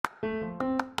Hello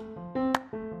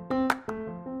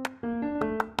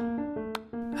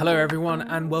everyone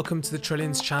and welcome to the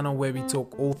Trillions channel where we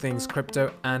talk all things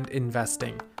crypto and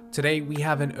investing. Today we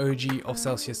have an OG of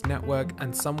Celsius Network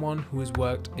and someone who has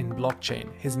worked in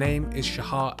blockchain. His name is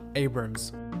Shahar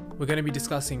Abrams. We're going to be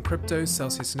discussing crypto,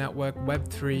 Celsius Network,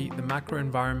 Web3, the macro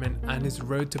environment and his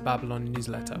Road to Babylon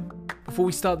newsletter. Before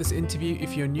we start this interview,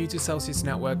 if you're new to Celsius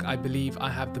Network, I believe I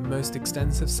have the most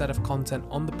extensive set of content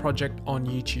on the project on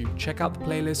YouTube. Check out the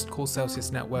playlist called Celsius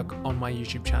Network on my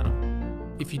YouTube channel.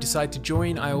 If you decide to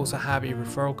join, I also have a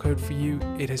referral code for you.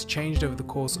 It has changed over the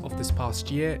course of this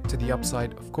past year to the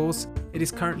upside, of course. It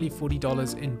is currently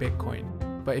 $40 in Bitcoin.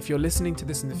 But if you're listening to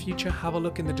this in the future, have a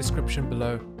look in the description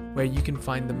below where you can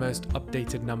find the most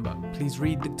updated number. Please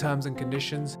read the terms and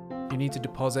conditions. You need to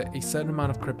deposit a certain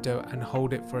amount of crypto and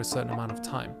hold it for a certain amount of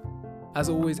time. As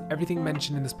always, everything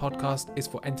mentioned in this podcast is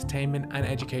for entertainment and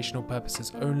educational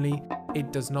purposes only.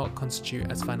 It does not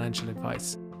constitute as financial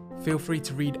advice. Feel free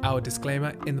to read our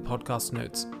disclaimer in the podcast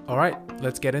notes. All right,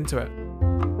 let's get into it.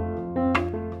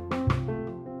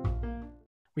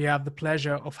 We have the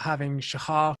pleasure of having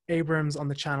Shahar Abrams on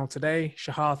the channel today.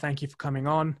 Shahar, thank you for coming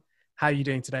on. How are you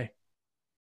doing today?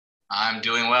 I'm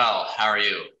doing well. How are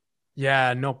you?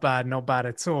 Yeah, not bad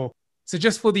at all. So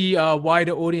just for the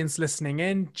wider audience listening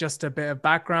in, just a bit of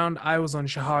background. I was on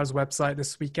Shahar's website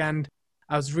this weekend.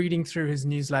 I was reading through his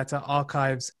newsletter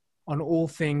archives on all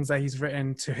things that he's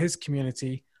written to his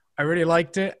community. I really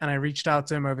liked it and I reached out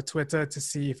to him over Twitter to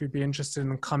see if he'd be interested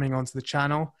in coming onto the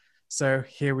channel. So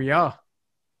here we are.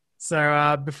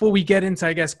 So before we get into,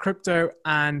 I guess, crypto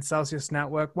and Celsius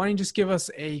Network, why don't you just give us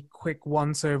a quick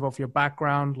once-over of your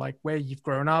background, like where you've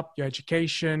grown up, your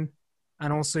education,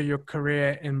 and also your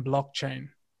career in blockchain?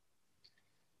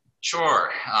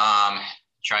 Sure.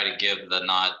 Try to give the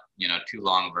not, too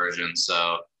long version.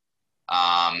 So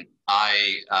I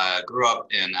grew up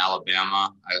in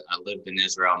Alabama. I lived in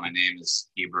Israel. My name is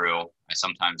Hebrew. I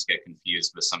sometimes get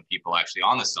confused with some people actually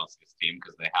on the Celsius team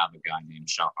because they have a guy named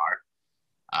Shahar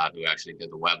who actually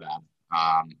did the web app.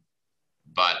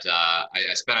 But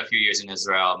I spent a few years in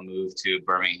Israel, moved to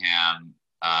Birmingham,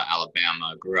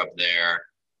 Alabama, grew up there,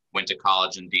 went to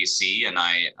college in DC, and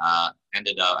I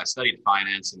studied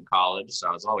finance in college. So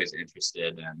I was always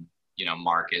interested in,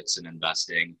 markets and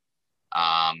investing.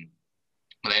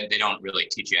 They don't really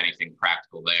teach you anything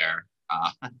practical there,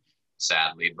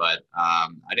 sadly, but I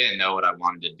didn't know what I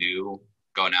wanted to do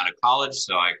going out of college.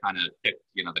 So I kind of picked,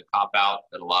 the cop out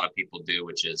that a lot of people do,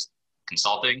 which is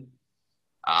consulting.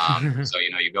 So,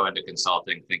 you go into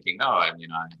consulting thinking, oh, I have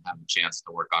a chance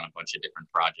to work on a bunch of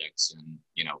different projects and,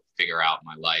 figure out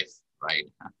my life, right?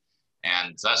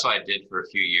 And so that's what I did for a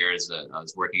few years. I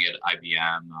was working at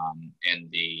IBM in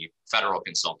the federal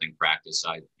consulting practice.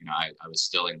 I was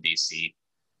still in DC.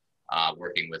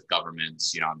 Working with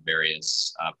governments, on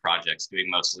various projects, doing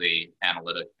mostly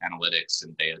analytics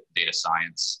and data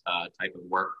science type of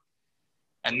work.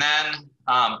 And then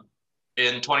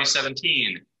in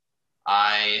 2017,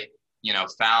 I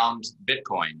found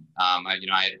Bitcoin. I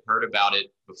had heard about it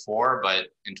before, but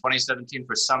in 2017,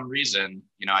 for some reason,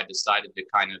 I decided to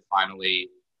kind of finally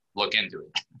look into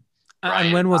it. Right?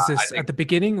 And when was this? At the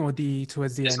beginning or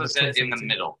towards the end? This was in the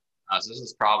middle. So this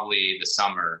was probably the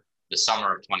summer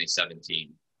of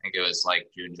 2017. I think it was like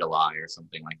June, July or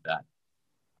something like that.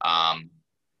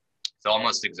 So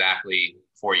almost exactly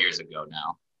 4 years ago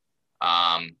now.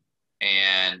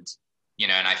 And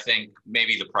I think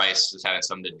maybe the price was having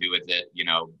something to do with it.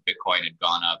 Bitcoin had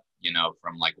gone up,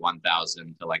 from like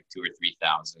 1,000 to like 2,000 or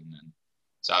 3,000. And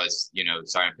so I was,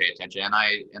 starting to pay attention and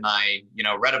I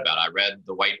read about it. I read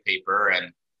the white paper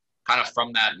and kind of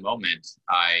from that moment,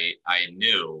 I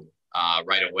knew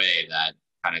right away that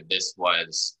kind of this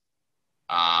was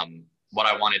what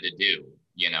I wanted to do,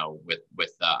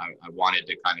 I wanted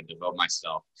to kind of devote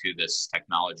myself to this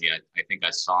technology. I think I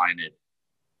saw in it,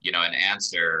 an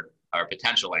answer or a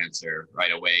potential answer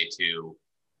right away to,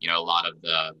 a lot of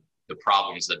the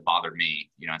problems that bother me,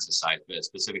 in society, but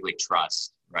specifically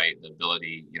trust, right? The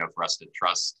ability, for us to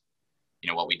trust,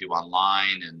 what we do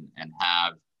online and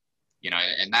have,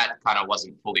 and that kind of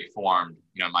wasn't fully formed,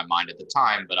 in my mind at the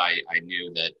time, but I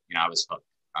knew that, I was hooked.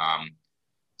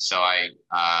 So I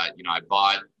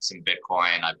bought some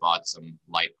Bitcoin, I bought some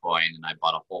Litecoin, and I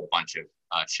bought a whole bunch of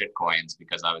shit coins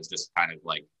because I was just kind of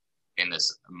like in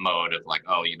this mode of like,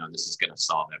 oh, this is going to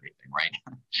solve everything, right?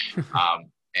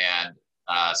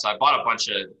 So I bought a bunch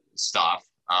of stuff.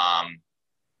 I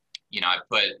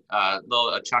put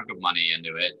a chunk of money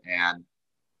into it, and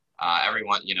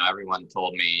everyone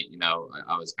told me,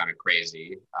 I was kind of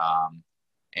crazy.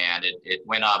 And it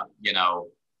went up,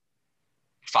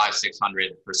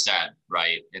 600%,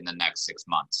 right, in the next 6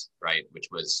 months, right, which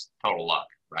was total luck,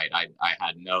 right? I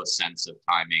had no sense of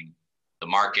timing the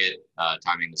market,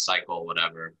 timing the cycle,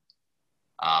 whatever.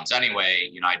 So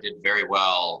anyway, I did very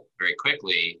well very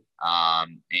quickly.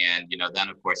 And, then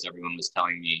of course, everyone was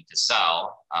telling me to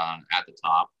sell at the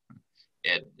top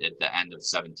at the end of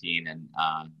 17 and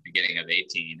beginning of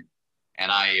 18.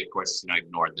 And I, of course,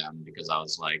 ignored them because I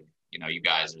was like, you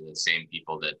guys are the same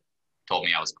people that told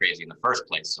me I was crazy in the first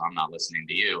place, so I'm not listening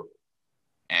to you.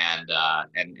 And I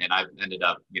ended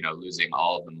up, losing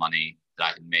all of the money that I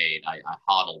had made. I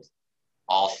hodled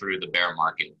all through the bear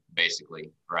market,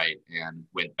 basically, right, and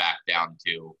went back down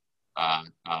to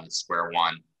square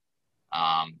one.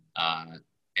 But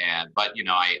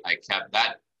I kept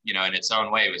that, in its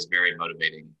own way, it was very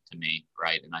motivating to me,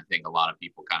 right? And I think a lot of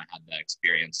people kind of had that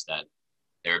experience that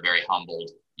they were very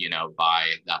humbled, by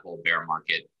that whole bear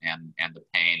market and the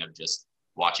pain of just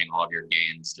watching all of your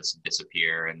gains just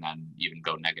disappear and then even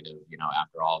go negative,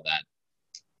 after all of that.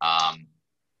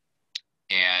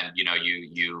 And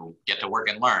you get to work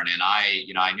and learn. And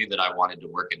I knew that I wanted to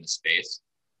work in the space.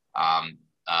 I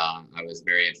was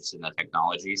very interested in the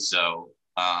technology. So,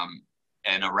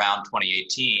 and around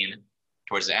 2018,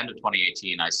 towards the end of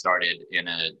 2018, I started in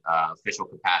an official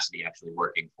capacity, actually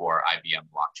working for IBM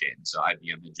Blockchain. So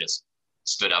IBM had just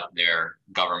stood up their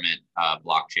government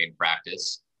blockchain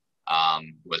practice,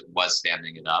 was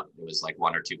standing it up. It was like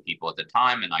one or two people at the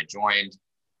time, and I joined.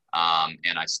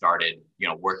 And I started,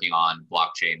 working on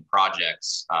blockchain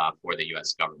projects for the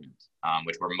U.S. government,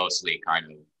 which were mostly kind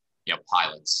of,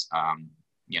 pilots,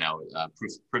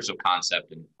 proofs of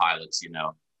concept and pilots,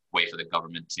 way for the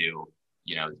government to,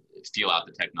 feel out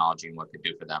the technology and what it could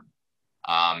do for them.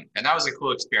 And that was a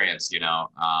cool experience,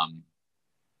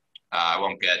 I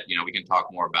won't get, we can talk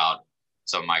more about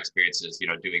some of my experiences,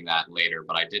 doing that later,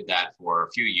 but I did that for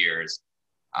a few years.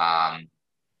 I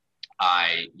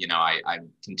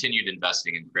continued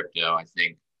investing in crypto. I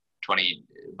think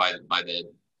by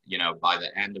the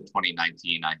end of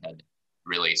 2019, I had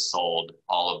really sold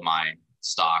all of my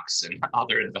stocks and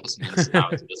other investments. And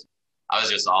I was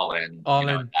just all in,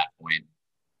 at that point.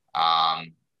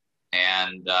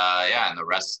 And the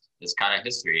rest is kind of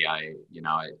history.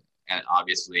 And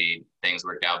obviously things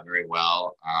worked out very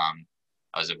well.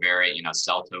 I was a very,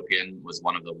 Cell Token was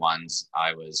one of the ones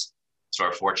I was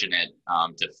sort of fortunate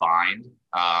to find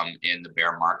in the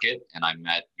bear market. And I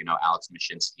met, Alex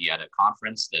Mashinsky at a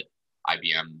conference that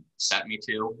IBM sent me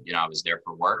to. I was there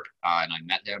for work and I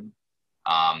met him,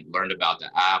 learned about the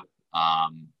app,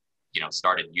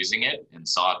 started using it and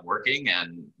saw it working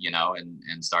and,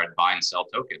 and started buying Cell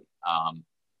Token.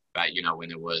 But, when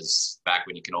it was back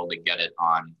when you could only get it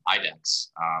on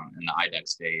IDEX in the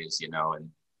IDEX days,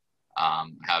 and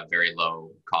have very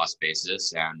low cost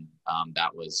basis. And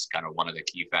that was kind of one of the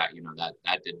key factors,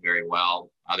 that did very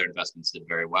well. Other investments did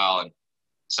very well. And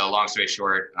so long story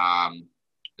short,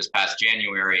 this past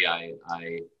January, I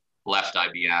left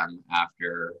IBM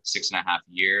after 6.5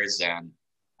 years. And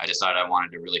I decided I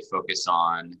wanted to really focus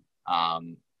on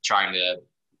trying to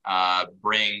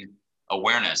bring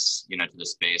awareness, to the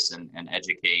space and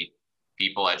educate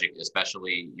people,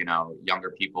 especially,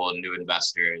 younger people, new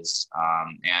investors,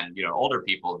 and, older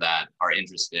people that are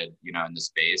interested, in the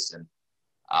space and,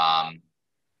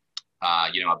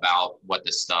 about what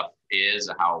this stuff is,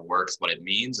 how it works, what it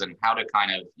means, and how to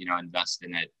kind of, invest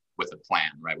in it with a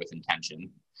plan, right, with intention,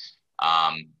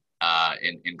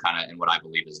 in what I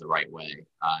believe is the right way,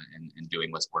 and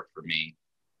doing what's worked for me.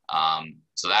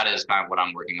 So that is kind of what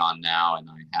I'm working on now. And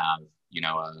I have,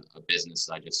 a business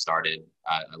I just started.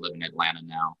 I live in Atlanta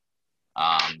now.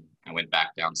 I went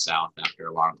back down south after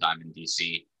a long time in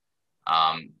DC.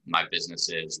 My business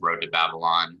is Road to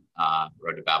Babylon,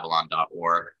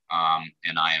 roadtobabylon.org.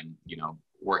 And I am,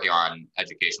 working on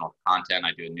educational content.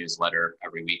 I do a newsletter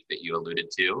every week that you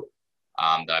alluded to,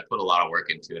 that I put a lot of work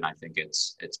into, and I think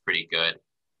it's pretty good.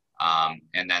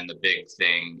 And then the big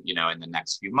thing, in the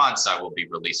next few months, I will be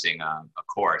releasing a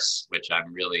course, which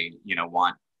I'm really,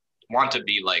 want to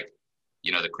be like,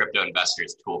 the crypto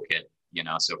investors toolkit,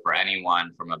 so for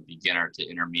anyone from a beginner to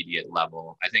intermediate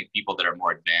level, I think people that are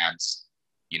more advanced,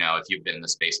 if you've been in the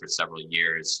space for several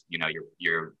years, you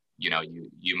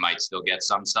might still get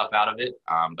some stuff out of it.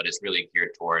 But it's really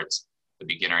geared towards the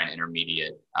beginner and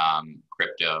intermediate,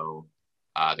 crypto,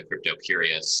 the crypto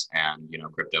curious and,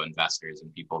 crypto investors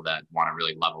and people that want to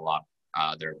really level up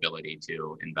their ability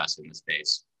to invest in the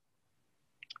space.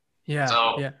 Yeah.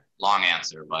 So yeah. Long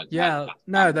answer, but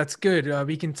that's good.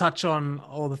 We can touch on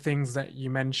all the things that you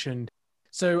mentioned.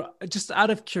 So just out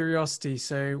of curiosity,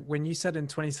 so when you said in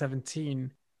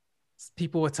 2017,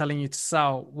 people were telling you to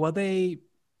sell, were they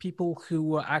people who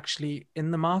were actually in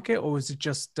the market, or was it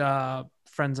just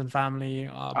friends and family,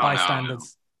 Oh no,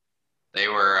 bystanders? they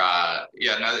were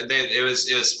yeah, no, it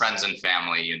was friends and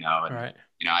family, and Right.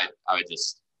 I would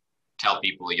just tell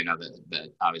people, that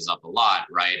I was up a lot,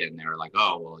 right? And they were like,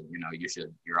 oh, well,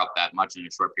 you're up that much in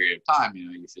a short period of time,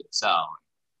 you should sell.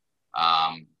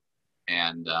 Um,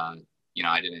 and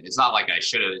I didn't. It's not like I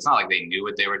should have. It's not like they knew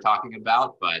what they were talking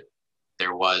about, but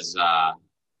there was,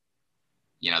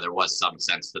 there was some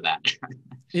sense to that.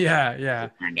 Yeah, yeah.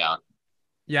 It turned out.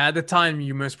 Yeah, at the time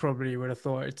you most probably would have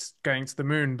thought it's going to the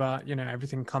moon, but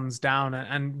everything comes down,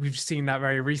 and we've seen that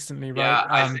very recently, right? Yeah,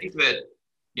 I think that,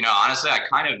 honestly, I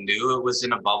kind of knew it was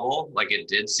in a bubble. Like it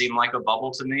did seem like a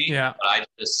bubble to me, Yeah, but I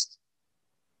just,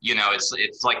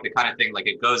 it's like the kind of thing, like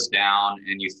it goes down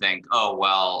and you think, oh,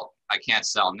 well, I can't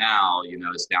sell now,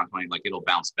 it's down 20, like it'll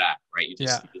bounce back, right? You yeah,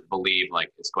 just believe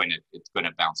like it's going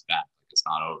to bounce back. Like it's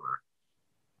not over.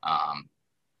 And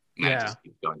then it yeah. just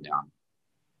keeps going down.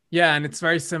 Yeah, and it's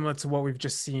very similar to what we've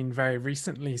just seen very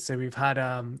recently. So we've had,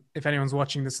 if anyone's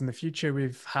watching this in the future,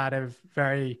 we've had a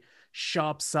very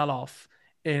sharp sell-off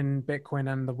in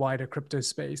Bitcoin and the wider crypto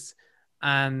space.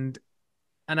 And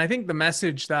I think the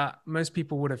message that most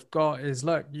people would have got is,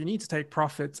 look, you need to take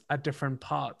profits at different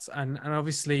parts, and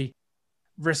obviously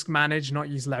risk manage, not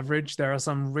use leverage. There are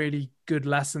some really good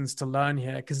lessons to learn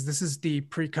here, because this is the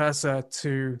precursor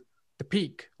to the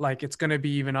peak. Like it's going to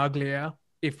be even uglier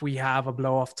if we have a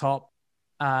blow off top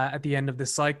at the end of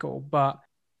this cycle. But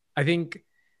I think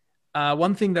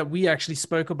one thing that we actually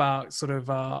spoke about sort of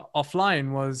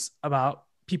offline was about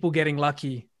people getting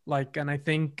lucky. Like, and I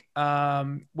think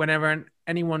whenever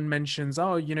anyone mentions,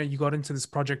 oh, you got into this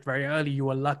project very early, you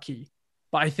were lucky.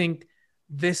 But I think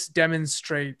this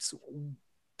demonstrates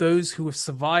those who have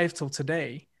survived till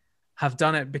today have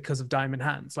done it because of diamond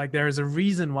hands. Like there is a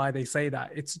reason why they say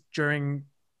that. It's during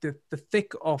the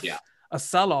thick of Yeah. a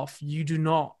sell-off, you do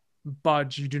not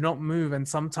budge, you do not move, and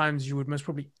sometimes you would most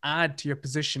probably add to your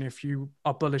position if you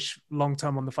are bullish long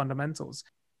term on the fundamentals.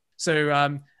 So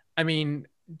I mean,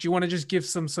 do you want to just give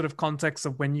some sort of context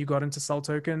of when you got into Sol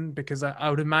Token? Because I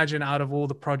would imagine out of all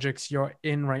the projects you're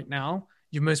in right now,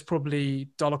 you most probably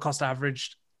dollar cost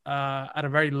averaged at a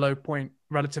very low point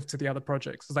relative to the other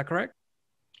projects. Is that correct?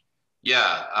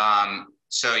 Yeah.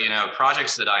 So,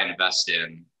 projects that I invest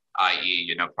in,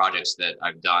 i.e., projects that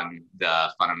I've done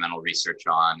the fundamental research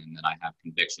on and that I have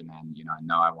conviction in, I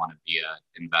know I want to be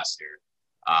an investor.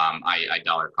 I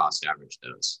dollar cost average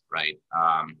those, right?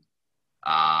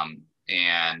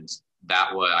 And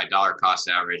that would, I dollar cost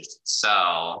averaged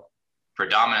sell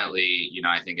predominantly,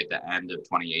 I think at the end of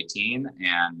 2018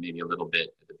 and maybe a little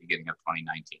bit at the beginning of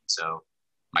 2019. So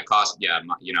my cost, yeah,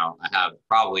 I have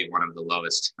probably one of the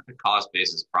lowest cost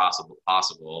bases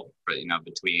possible, but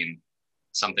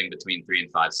something between 3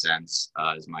 and 5 cents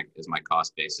is my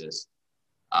cost basis.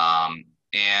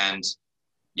 And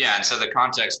yeah, and so the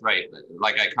context, right,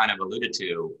 like I kind of alluded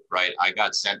to, right, I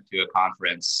got sent to a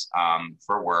conference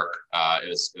for work. It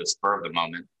was spur of the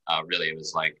moment. Really, it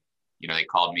was like, they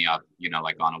called me up,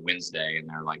 like on a Wednesday, and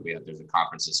they're like, there's a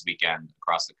conference this weekend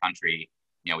across the country.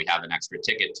 We have an extra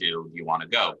ticket to. Do you want to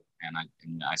go? And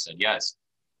I said yes.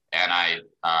 And I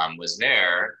was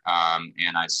there,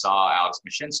 and I saw Alex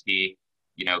Mashinsky,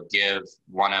 give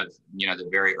one of the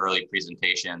very early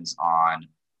presentations on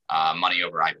money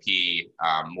over IP,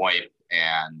 MOIP,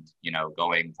 and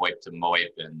going VoIP to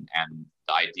MOIP, and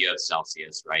the idea of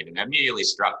Celsius, right? And it immediately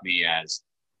struck me as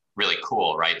really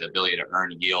cool, right? The ability to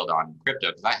earn yield on crypto,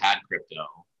 because I had crypto.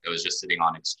 It was just sitting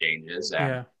on exchanges, and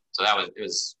Yeah. so it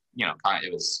was eureka,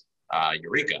 it was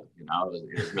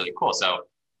really cool. So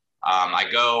I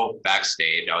go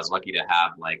backstage. I was lucky to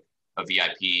have like a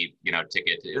VIP,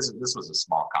 ticket. This was a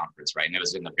small conference, right? And it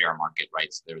was in the bear market,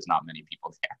 right? So there was not many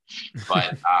people there,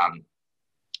 but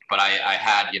I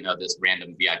had, this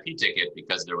random VIP ticket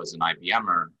because there was an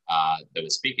IBMer that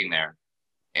was speaking there.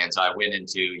 And so I went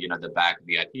into, the back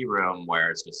VIP room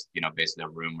where it's just, basically a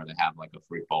room where they have like a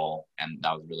fruit bowl, and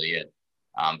that was really it.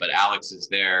 But Alex is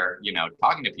there,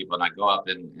 talking to people, and I go up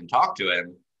and talk to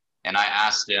him, and I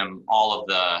asked him all of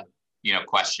the,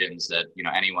 questions that,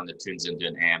 anyone that tunes into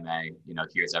an AMA,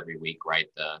 hears every week, right?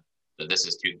 The this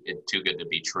is too good to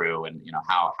be true. And,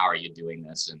 how are you doing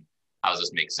this? And how does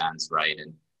this make sense? Right.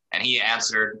 And he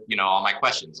answered, all my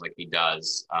questions like he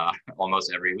does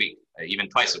almost every week, even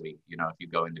twice a week, if you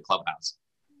go into Clubhouse.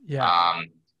 Yeah.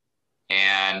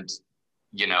 And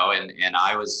and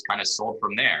I was kind of sold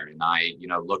from there. And I,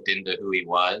 looked into who he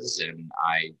was, and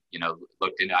I,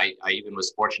 I even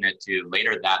was fortunate to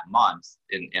later that month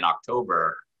in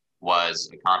October was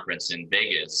a conference in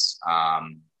Vegas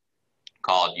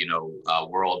called,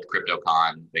 World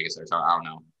CryptoCon Vegas, or something, I don't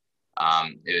know.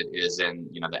 It is in,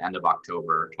 the end of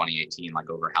October 2018, like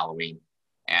over Halloween.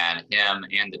 And him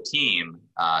and the team,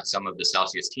 some of the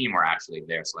Celsius team were actually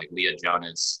there. So like Leah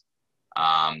Jonas,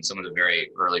 some of the very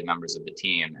early members of the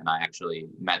team, and I actually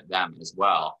met them as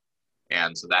well.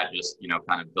 And so that just,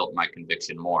 kind of built my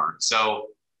conviction more. So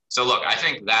look, I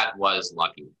think that was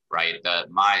lucky, right?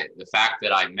 The fact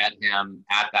that I met him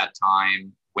at that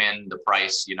time when the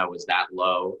price, was that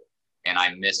low, and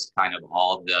I missed kind of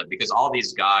because all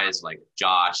these guys like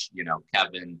Josh,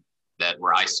 Kevin, that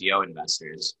were ICO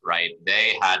investors, right?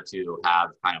 They had to have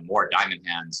kind of more diamond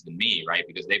hands than me, right?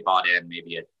 Because they bought in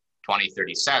maybe at 20,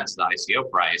 30 cents, the ICO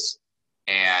price,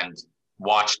 and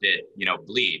watched it,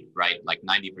 bleed, right? Like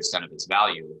 90% of its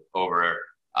value over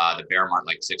the bear market,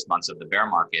 like 6 months of the bear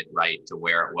market, right? To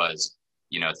where it was,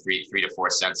 3 to 4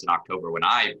 cents in October when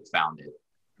I found it,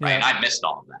 right? Yeah. And I missed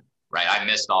all of that, right? I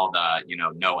missed all the,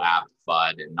 no app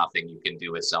FUD and nothing you can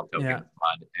do with self token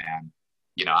FUD. And,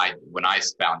 when I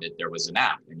found it, there was an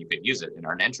app and you could use it and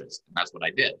earn interest. And that's what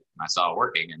I did. And I saw it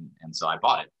working. And so I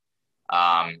bought it.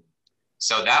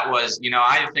 So that was,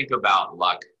 I think about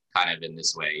luck kind of in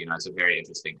this way. It's a very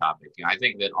interesting topic. I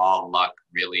think that all luck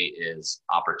really is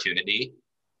opportunity,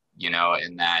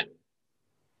 in that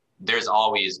there's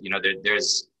always,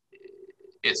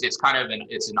 it's kind of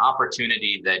it's an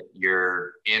opportunity that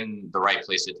you're in the right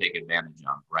place to take advantage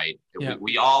of, right? Yeah.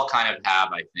 We all kind of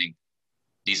have, I think,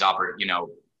 these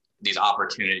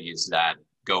opportunities that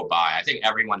go by. I think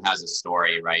everyone has a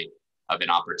story, right, of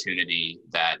an opportunity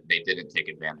that they didn't take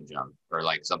advantage of, or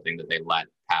like something that they let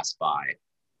pass by.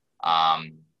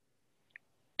 And,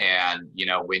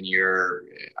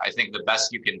 I think the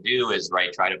best you can do is,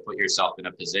 right, try to put yourself in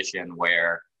a position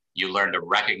where you learn to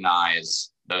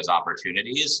recognize those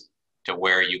opportunities to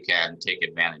where you can take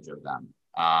advantage of them.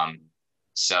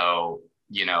 So,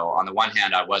 on the one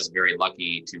hand, I was very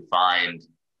lucky to find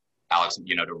Alex,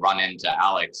 to run into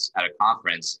Alex at a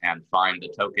conference and find the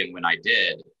token when I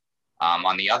did.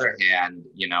 On the other hand,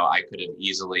 I could have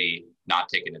easily not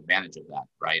taken advantage of that,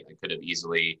 right? I could have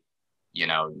easily,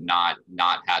 not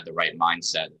had the right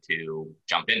mindset to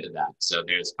jump into that. So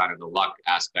there's kind of the luck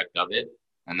aspect of it,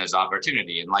 and there's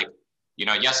opportunity. And like,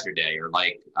 yesterday, or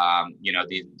like,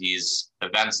 these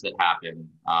events that happen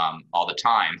all the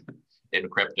time in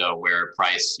crypto, where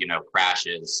price,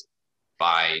 crashes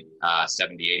by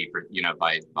 70, 80,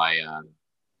 by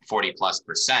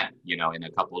 40+%, in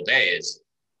a couple of days,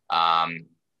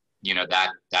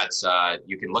 that's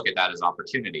you can look at that as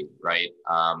opportunity, right?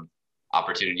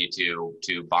 Opportunity to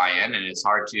buy in, and it's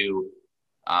hard to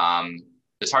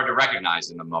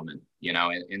recognize in the moment.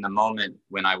 In the moment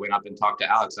when I went up and talked to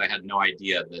Alex, I had no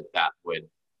idea that would,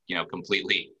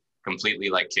 completely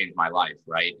like change my life,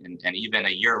 right? And even a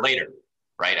year later,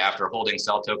 right, after holding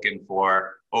Cell Token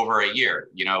for over a year,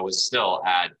 it was still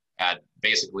at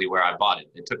basically where I bought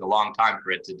it. It took a long time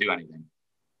for it to do anything,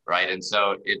 right? And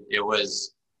so it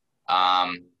was,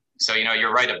 so,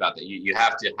 you're right about that. You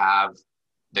have to have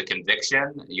the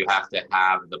conviction, you have to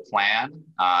have the plan,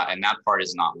 and that part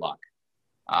is not luck.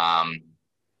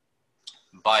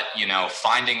 But,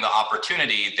 finding the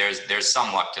opportunity, there's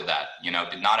some luck to that.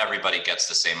 Not everybody gets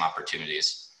the same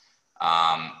opportunities.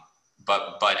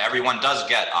 But everyone does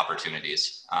get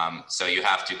opportunities. So you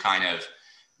have to kind of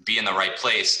be in the right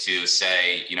place to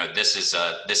say, this is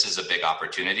a big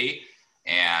opportunity,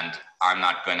 and I'm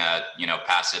not going to,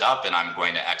 pass it up, and I'm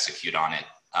going to execute on it.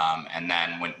 And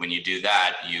then when you do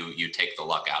that, you take the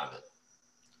luck out of it.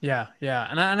 Yeah. Yeah.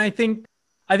 And I think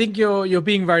you're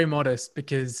being very modest,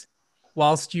 because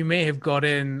whilst you may have got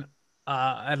in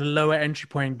at a lower entry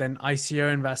point than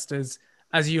ICO investors,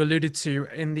 as you alluded to,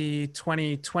 in the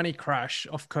 2020 crash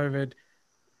of COVID,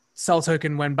 Cell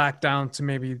Token went back down to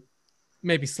maybe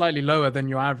slightly lower than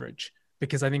your average,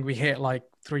 because I think we hit like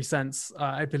 3 cents,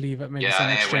 I believe, at maybe some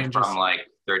exchanges. It went from like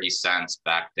 30 cents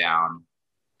back down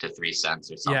to 3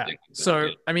 cents or something. Yeah.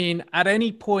 So, I mean, at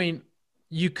any point,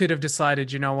 you could have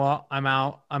decided, you know what, I'm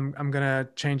out. I'm going to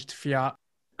change to fiat.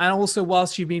 And also,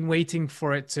 whilst you've been waiting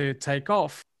for it to take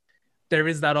off, there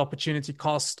is that opportunity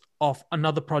cost of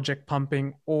another project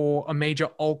pumping, or a major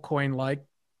altcoin like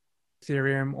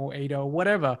Ethereum or ADA or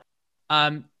whatever.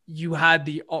 You had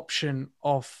the option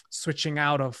of switching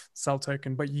out of Cell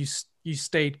Token, but you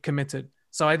stayed committed.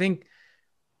 So I think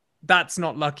that's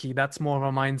not lucky. That's more of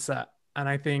a mindset. And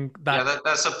I think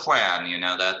that's a plan,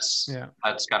 that's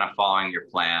kind of following your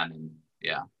plan. And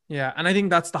yeah. And I think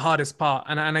that's the hardest part.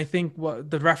 And I think what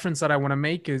the reference that I want to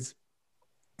make is,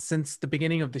 since the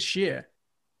beginning of this year,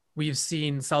 we've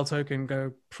seen Cell Token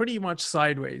go pretty much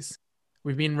sideways.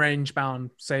 We've been range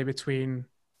bound, say between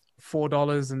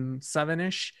 $4 and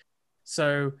 $7-ish.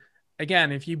 So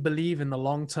again, if you believe in the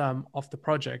long term of the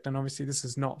project, and obviously this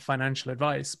is not financial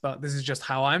advice, but this is just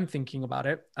how I'm thinking about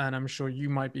it, and I'm sure you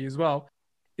might be as well,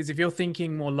 is if you're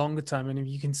thinking more longer term and if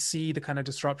you can see the kind of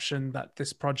disruption that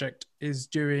this project is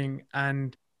doing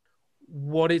and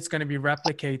what it's going to be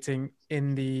replicating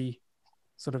in the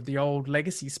sort of the old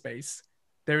legacy space,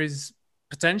 there is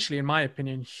potentially, in my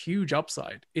opinion, huge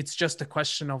upside. It's just a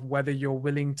question of whether you're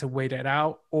willing to wait it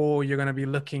out or you're going to be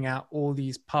looking at all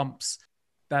these pumps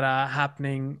that are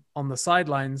happening on the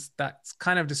sidelines that's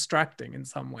kind of distracting in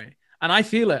some way. And I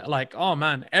feel it like, oh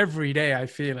man, every day I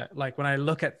feel it. Like when I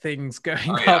look at things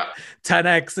going up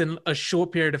 10x in a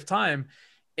short period of time,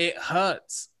 it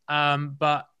hurts.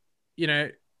 But, you know,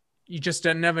 you just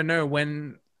don't never know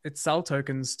when it's Cell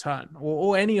Token's turn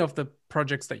or any of the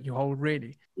projects that you hold,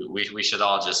 really. We should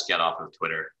all just get off of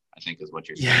Twitter, I think is what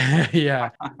you're saying. Yeah.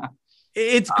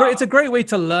 It's great. It's a great way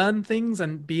to learn things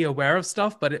and be aware of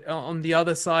stuff. But on the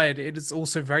other side, it is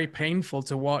also very painful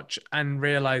to watch and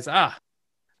realize,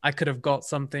 I could have got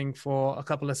something for a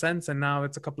couple of cents and now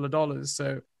it's a couple of dollars.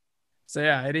 So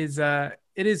yeah, it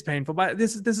is painful, but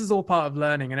this is all part of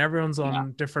learning, and everyone's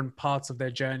on different parts of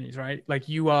their journeys, right? Like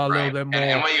you are a little bit more.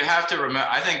 And what you have to remember,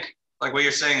 I think, like what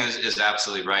you're saying is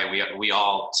absolutely right. We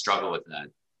all struggle with that.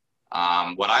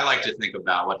 What I like to think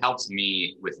about, what helps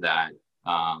me with that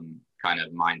kind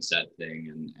of mindset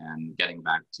thing and getting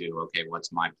back to, okay,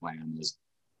 what's my plan is,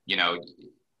 you know,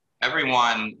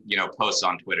 everyone, you know, posts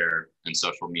on Twitter and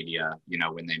social media, you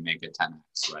know, when they make a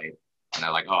 10x, right? And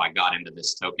they're like, oh, I got into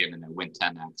this token and it went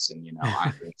 10x and, you know,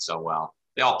 I'm doing so well.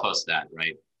 They all post that,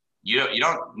 right?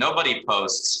 Nobody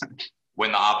posts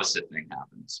when the opposite thing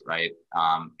happens, right?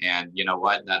 And you know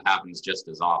what? That happens just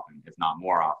as often, if not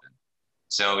more often.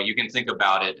 So you can think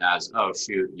about it as, oh,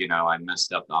 shoot, you know, I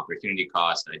messed up the opportunity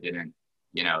cost. I didn't,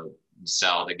 you know,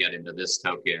 sell to get into this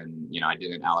token. You know, I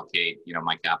didn't allocate, you know,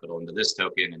 my capital into this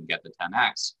token and get the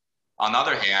 10x. On the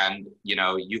other hand, you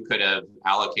know, you could have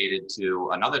allocated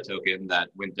to another token that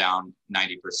went down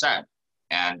 90%.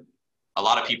 And a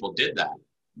lot of people did that.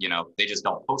 You know, they just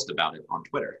don't post about it on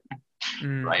Twitter,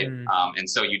 right? And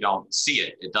so you don't see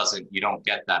it. You don't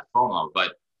get that FOMO.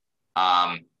 But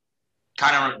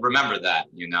kind of remember that,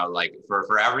 you know, like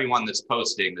for everyone that's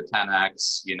posting the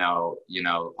 10x, you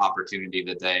know, opportunity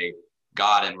that they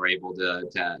got and were able to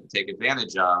take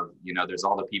advantage of, you know, there's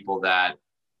all the people that,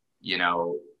 you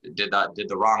know, did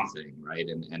the wrong thing, right?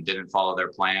 And didn't follow their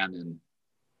plan and,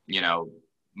 you know,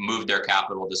 moved their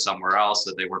capital to somewhere else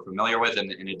that they were familiar with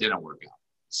and it didn't work out.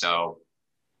 So,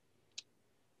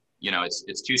 you know,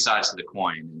 it's two sides to the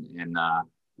coin, and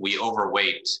we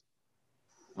overweight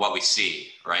what we see,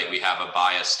 right? We have a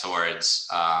bias towards,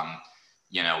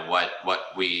 you know, what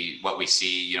we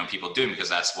see, you know, people doing, because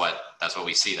that's what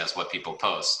we see. That's what people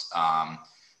post.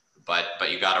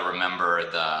 But you got to remember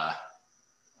the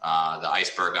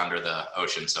iceberg under the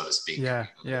ocean, so to speak. Yeah.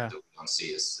 That we don't see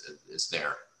is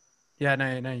there. Yeah,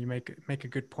 no, you make a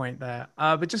good point there.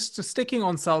 But just sticking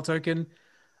on Cell Token,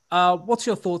 what's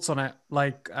your thoughts on it?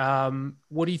 Like,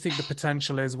 what do you think the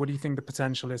potential is? What do you think the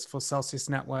potential is for Celsius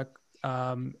Network?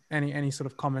 Any sort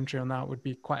of commentary on that would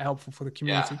be quite helpful for the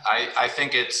community. Yeah, I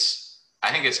think it's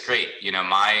great. You know,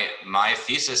 my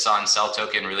thesis on Cell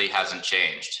Token really hasn't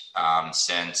changed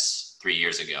since 3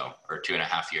 years ago or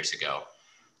 2.5 years ago.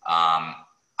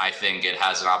 I think it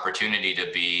has an opportunity to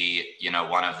be, you know,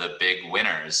 one of the big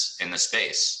winners in the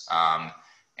space.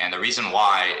 And the reason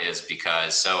why is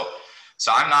because, so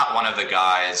I'm not one of the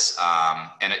guys,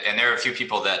 and there are a few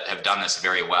people that have done this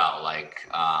very well, like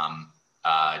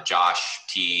Josh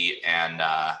T and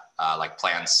like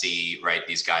Plan C, right?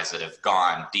 These guys that have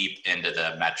gone deep into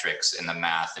the metrics and the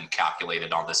math and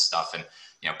calculated all this stuff and,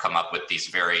 you know, come up with these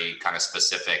very kind of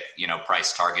specific, you know,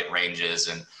 price target ranges.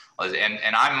 And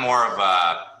I'm more of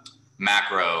a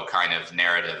macro kind of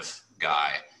narrative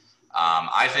guy.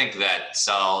 I think that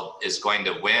Cell is going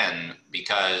to win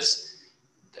because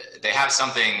they have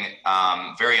something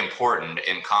very important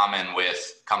in common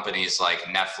with companies like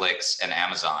Netflix and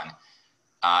Amazon.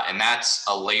 And that's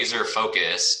a laser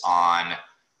focus on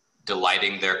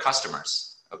delighting their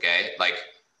customers. Okay. Like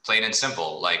plain and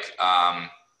simple, like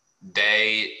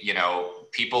they, you know,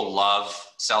 people love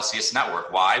Celsius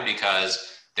Network. Why?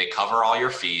 Because they cover all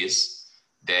your fees.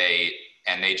 They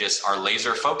just are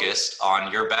laser focused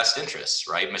on your best interests,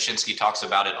 right? Mashinsky talks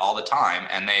about it all the time,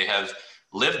 and they have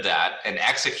lived that and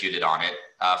executed on it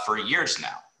for years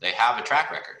now. They have a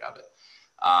track record of it.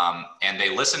 And they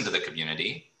listen to the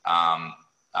community.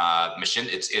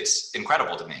 It's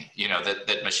incredible to me, you know,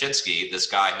 that Mashinsky, this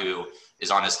guy who is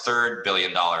on his $3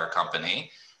 billion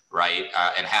company, right?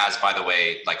 And has, by the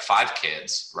way, like 5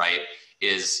 kids, right?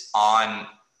 Is on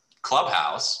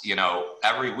Clubhouse,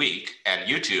 every week, and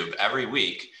YouTube every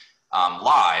week,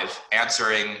 live,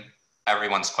 answering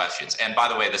everyone's questions. And by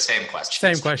the way, the same questions.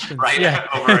 Same questions, right? Yeah.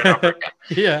 Over and over again.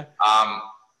 Yeah.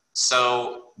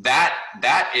 So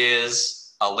that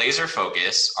is a laser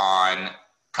focus on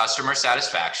customer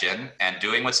satisfaction and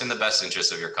doing what's in the best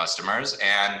interest of your customers.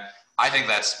 And I think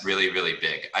that's really, really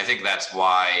big. I think that's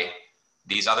why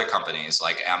these other companies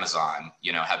like Amazon,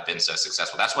 have been so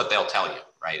successful. That's what they'll tell you,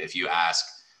 right? If you ask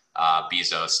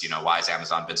Bezos, why has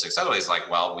Amazon been successful? He's like,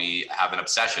 well, we have an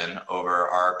obsession over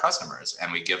our customers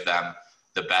and we give them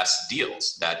the best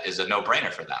deals. That is a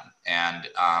no-brainer for them. And,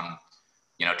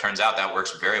 it turns out that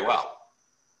works very well.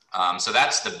 So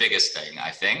that's the biggest thing,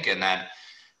 I think. And then,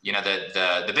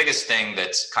 the biggest thing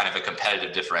that's kind of a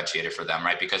competitive differentiator for them,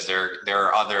 right? Because there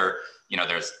are other,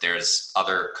 there's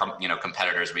other,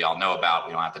 competitors we all know about.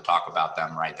 We don't have to talk about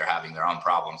them, right? They're having their own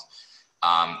problems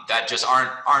that just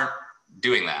aren't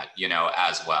doing that,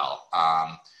 as well.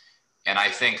 And I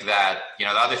think that, the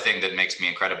other thing that makes me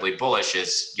incredibly bullish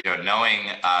is,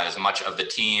 knowing as much of the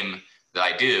team that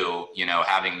I do,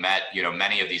 having met,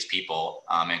 many of these people,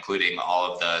 including all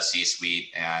of the C-suite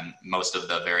and most of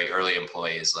the very early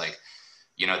employees, like,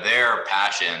 their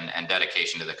passion and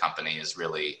dedication to the company is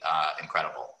really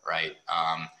incredible, right?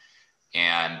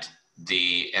 And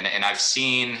I've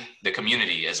seen the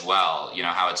community as well,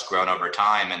 how it's grown over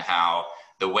time and how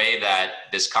the way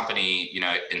that this company,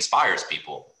 inspires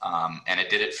people, and it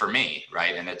did it for me,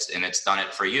 right? And it's done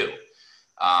it for you.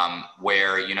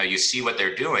 Where, you see what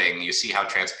they're doing, you see how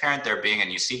transparent they're being,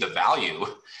 and you see the value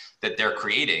that they're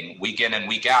creating week in and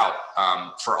week out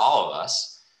for all of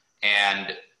us.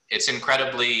 And it's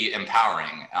incredibly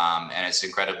empowering, and it's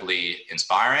incredibly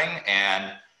inspiring,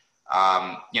 and,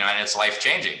 and it's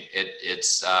life-changing.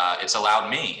 It's allowed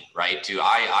me, right,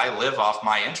 I live off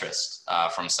my interest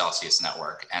from Celsius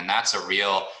Network, and that's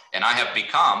and I have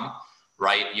become,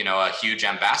 right, a huge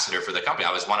ambassador for the company.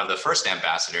 I was one of the first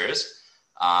ambassadors.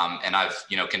 And I've,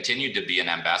 continued to be an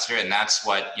ambassador, and that's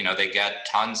what, they get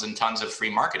tons and tons of free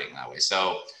marketing that way.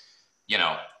 So,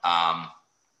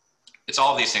 it's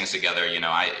all of these things together,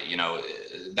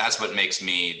 that's what makes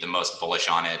me the most bullish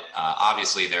on it.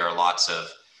 Obviously there are lots of,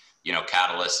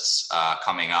 catalysts,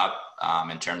 coming up,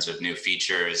 in terms of new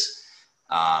features,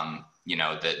 that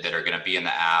are going to be in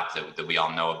the app that we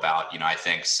all know about. I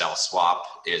think Cell Swap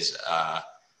is,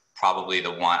 probably the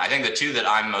one. I think the two that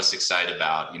I'm most excited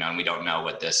about, and we don't know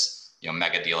what this,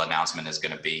 mega deal announcement is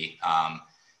going to be.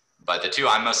 But the two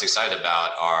I'm most excited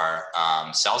about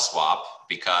are Cell Swap,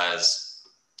 because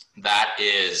that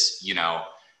is,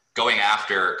 going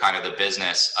after kind of the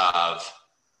business of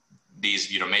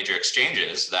these, major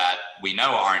exchanges that we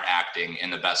know aren't acting in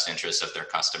the best interest of their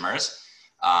customers.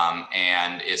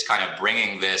 And it's kind of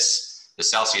bringing the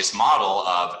Celsius model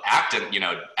of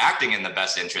acting in the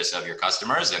best interest of your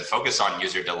customers and focus on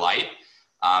user delight.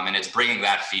 And it's bringing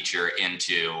that feature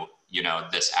into,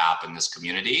 this app and this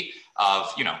community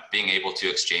of, being able to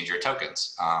exchange your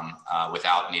tokens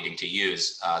without needing to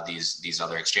use these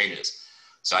other exchanges.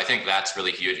 So I think that's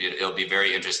really huge. It'll be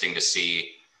very interesting to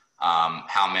see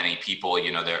how many people,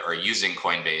 that are using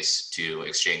Coinbase to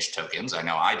exchange tokens. I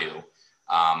know I do,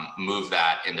 move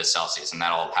that into Celsius, and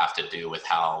that'll have to do with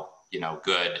how,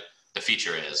 good the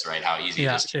feature is, right? How easy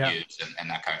it is to use and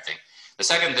that kind of thing. The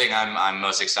second thing I'm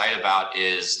most excited about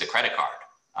is the credit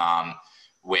card,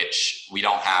 which we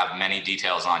don't have many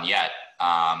details on yet.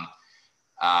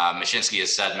 Mashinsky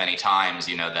has said many times,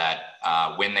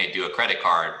 that when they do a credit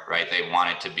card, right, they want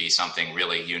it to be something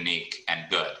really unique and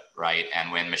good, right?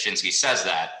 And when Mashinsky says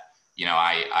that,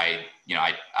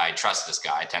 I trust this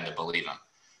guy. I tend to believe him.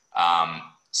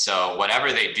 So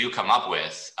whatever they do come up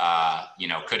with,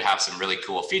 could have some really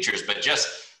cool features, but just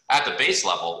at the base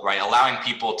level, right? Allowing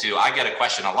people to, I get a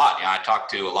question a lot. I talk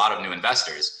to a lot of new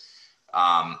investors,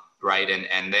 right?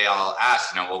 And they all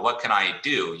ask, well, what can I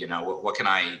do? What can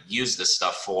I use this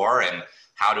stuff for? And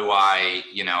how do I,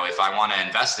 if I want to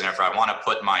invest in it, if I want to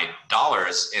put my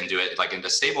dollars into it, like into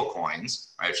stable coins,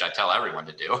 right? Which I tell everyone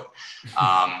to do.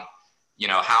 How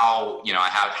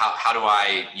do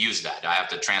I use that? Do I have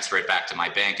to transfer it back to my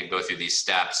bank and go through these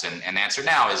steps? And the answer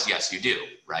now is yes, you do,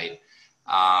 right?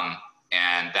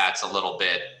 And that's a little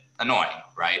bit annoying,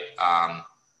 right?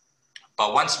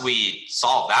 But once we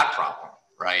solve that problem,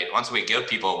 right? Once we give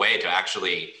people a way to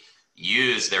actually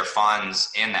use their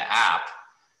funds in the app,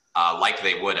 like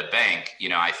they would a bank,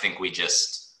 I think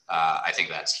I think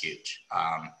that's huge.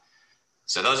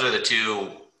 So those are the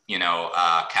two,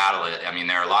 catalyst. I mean,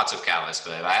 there are lots of catalysts,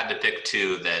 but if I had to pick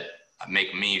two that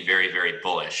make me very, very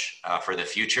bullish for the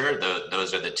future,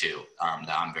 those are the two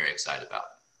that I'm very excited about.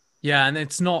 Yeah, and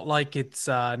it's not like it's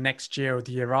next year or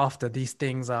the year after. These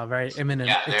things are very imminent.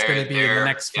 Yeah, It's going to be in the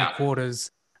next few yeah, quarters,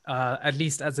 at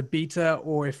least as a beta,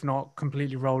 or if not,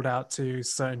 completely rolled out to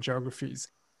certain geographies.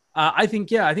 I think,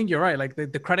 yeah, I think you're right. Like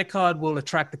the credit card will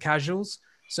attract the casuals.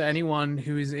 So anyone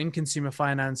who is in consumer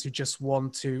finance who just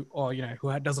want to, or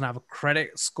who doesn't have a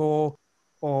credit score,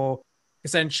 or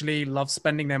essentially love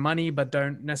spending their money but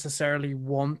don't necessarily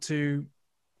want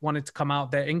it to come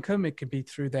out their income. It could be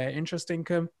through their interest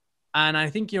income. And I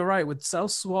think you're right with Cell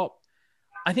Swap.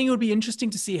 I think it would be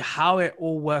interesting to see how it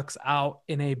all works out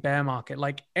in a bear market.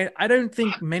 Like, I don't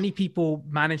think many people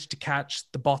manage to catch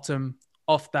the bottom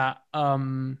of that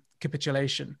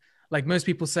capitulation. Like most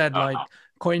people said, like no.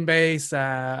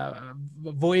 Coinbase,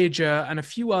 Voyager, and a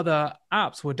few other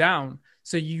apps were down.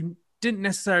 So you didn't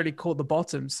necessarily call the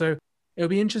bottom. So it'll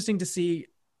be interesting to see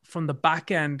from the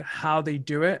back end how they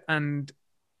do it, and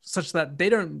such that they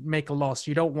don't make a loss.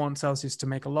 You don't want Celsius to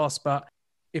make a loss, but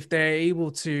if they're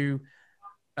able to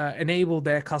enable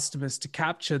their customers to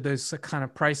capture those kind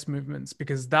of price movements,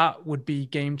 because that would be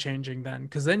game changing then.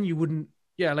 Because then you wouldn't,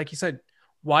 yeah, like you said,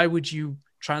 why would you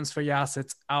transfer your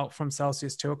assets out from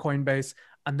Celsius to a Coinbase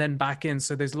and then back in?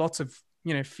 So there's lots of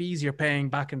fees you're paying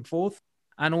back and forth,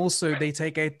 and also they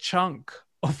take a chunk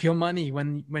of your money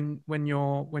when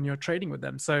you're trading with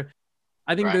them. So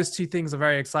I think those two things are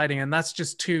very exciting, and that's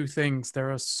just two things.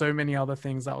 There are so many other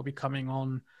things that will be coming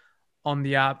on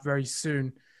the app very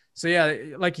soon. So yeah,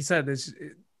 like you said,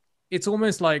 it's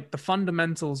almost like the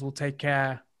fundamentals will take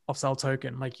care of Cell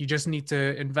Token. Like you just need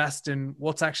to invest in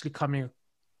what's actually coming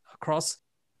across,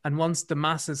 and once the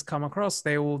masses come across,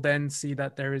 they will then see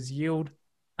that there is yield,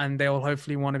 and they will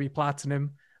hopefully want to be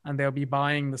platinum, and they'll be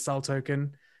buying the Cell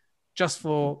Token just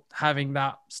for having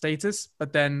that status,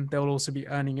 but then they'll also be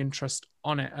earning interest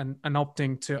on it and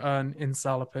opting to earn in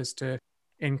Cell opposed to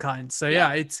in kind. So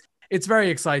yeah, it's very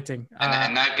exciting.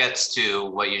 And that gets to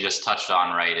what you just touched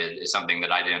on, right? Is something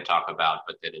that I didn't talk about,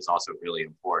 but that is also really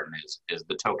important is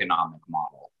the tokenomic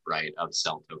model, right, of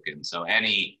Cell Token. So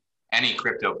any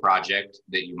crypto project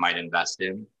that you might invest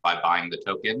in by buying the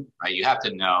token, right, you have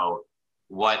to know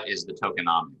what is the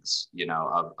tokenomics,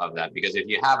 of that. Because if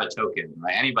you have a token,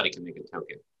 right, anybody can make a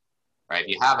token, right? If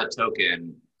you have a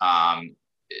token,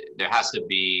 there has to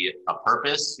be a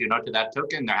purpose, to that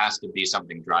token. There has to be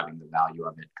something driving the value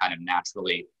of it kind of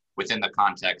naturally within the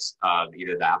context of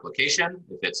either the application,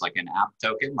 if it's like an app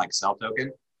token, like Cell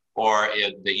Token, or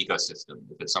the ecosystem,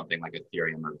 if it's something like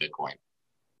Ethereum or Bitcoin.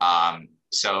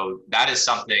 So that is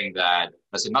something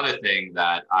that's another thing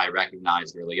that I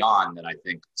recognized early on that I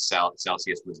think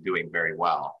Celsius was doing very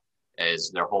well,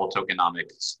 is their whole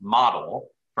tokenomics model.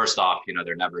 First off,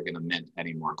 they're never going to mint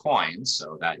any more coins,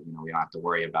 so that, we don't have to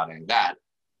worry about any of that.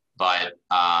 But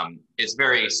it's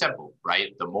very simple,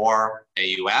 right? The more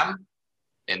AUM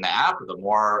in the app, the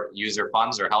more user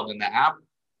funds are held in the app,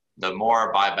 the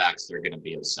more buybacks there are going to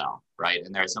be of Cell, right?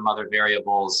 And there are some other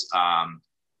variables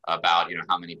about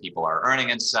how many people are earning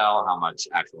in Cell, how much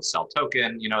actual Cell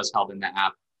token is held in the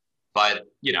app. But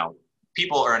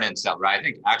people earn in Cell, right? I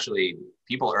think actually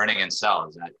people earning in Cell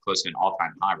is at close to an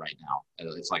all-time high right now.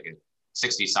 It's like a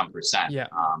 60-some%. Yeah.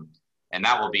 And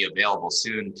that will be available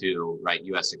soon to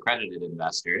U.S. accredited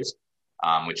investors,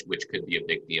 which could be a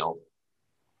big deal.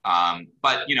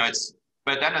 But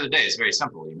at the end of the day, it's very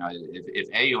simple. If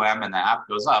AUM in the app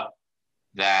goes up,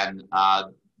 then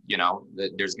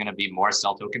there's going to be more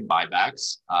Cell token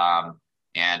buybacks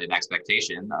and an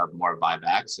expectation of more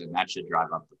buybacks, and that should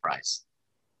drive up the price,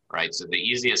 right? So the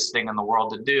easiest thing in the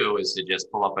world to do is to just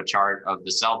pull up a chart of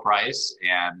the Cell price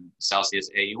and Celsius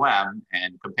AUM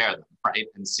and compare them, right?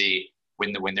 And see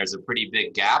when there's a pretty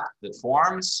big gap that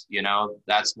forms,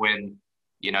 that's when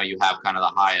you have kind of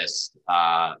the highest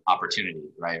opportunity,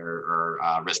 right, or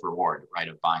risk reward, right,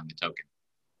 of buying the token.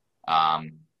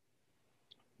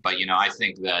 But I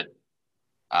think that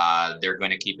they're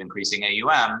going to keep increasing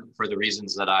AUM for the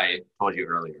reasons that I told you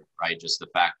earlier, right? Just the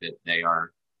fact that they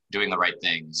are doing the right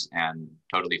things and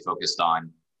totally focused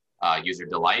on user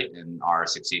delight and are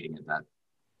succeeding at that.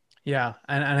 Yeah,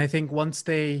 and I think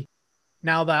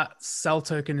now that Cell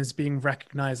Token is being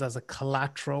recognized as a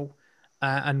collateral,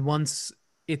 and once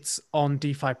it's on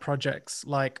DeFi projects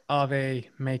like Aave,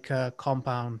 Maker,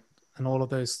 Compound, and all of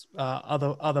those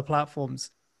other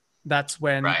platforms, that's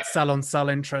when Cell on Cell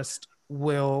interest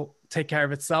will take care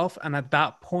of itself. And at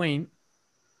that point,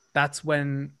 that's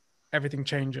when everything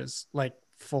changes, like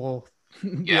for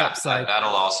the upside. That'll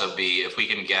also be, if we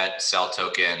can get Cell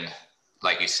Token,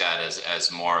 like you said,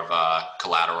 as more of a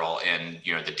collateral in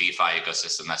the DeFi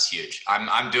ecosystem, that's huge.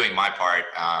 I'm doing my part.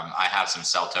 I have some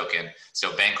Cell Token.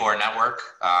 So Bancor Network,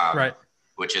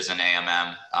 which is an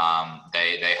AMM.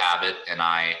 They have it, and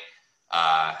I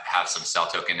have some Cell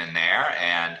Token in there,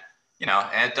 and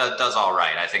and it does all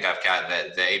right. I think I've got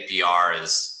the APR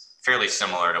is fairly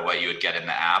similar to what you would get in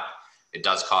the app. It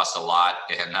does cost a lot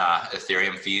in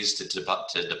Ethereum fees to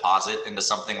deposit into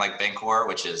something like Bancor,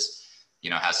 which is,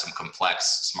 has some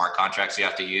complex smart contracts you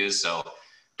have to use. So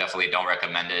definitely don't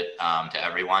recommend it to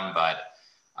everyone. But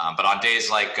on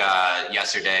days like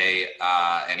yesterday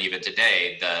and even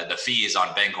today, the fees on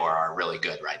Bancor are really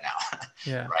good right now.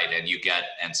 Yeah. Right.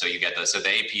 So you get so the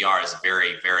APR is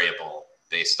very variable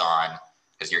based on,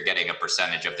 because you're getting a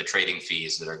percentage of the trading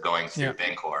fees that are going through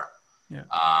Bancor. Yeah.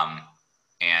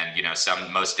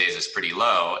 And most days it's pretty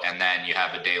low, and then you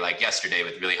have a day like yesterday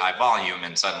with really high volume,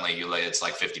 and suddenly it's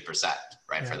like 50%,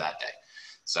 right, for that day.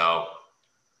 So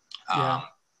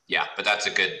but that's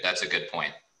a good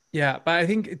point. Yeah, but I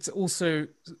think it's also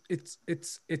it's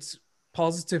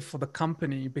positive for the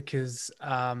company, because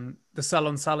the sell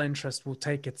on sell interest will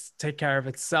take care of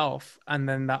itself, and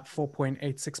then that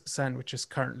 4.86%, which is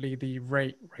currently the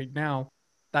rate right now,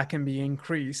 that can be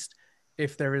increased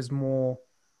if there is more.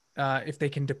 If they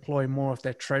can deploy more of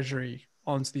their treasury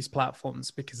onto these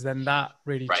platforms, because then that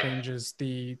really changes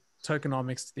the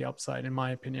tokenomics to the upside, in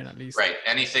my opinion, at least. Right.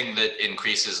 Anything that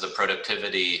increases the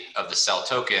productivity of the Cell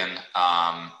Token,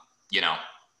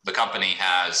 the company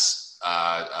has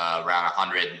around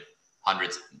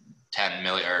 110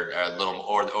 million, or a little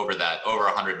over that, over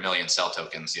 100 million Cell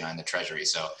Tokens, in the treasury.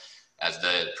 So as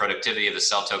the productivity of the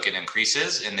Cell Token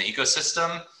increases in the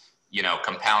ecosystem,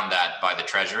 compound that by the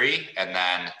treasury, and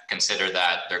then consider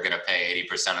that they're going to pay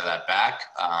 80% of that back.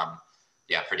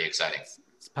 Pretty exciting.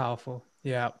 It's powerful.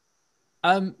 Yeah.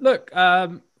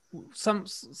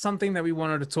 Something that we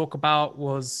wanted to talk about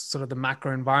was sort of the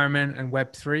macro environment and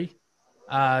Web3. Do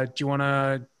you want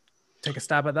to take a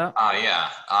stab at that?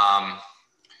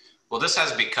 Well, this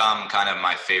has become kind of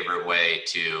my favorite way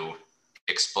to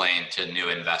explain to new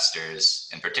investors,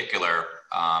 in particular,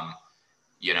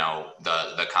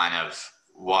 the kind of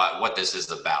what this is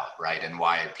about, right? And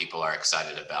why people are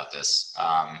excited about this.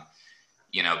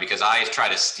 Because I try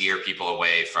to steer people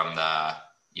away from the,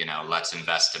 let's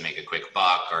invest to make a quick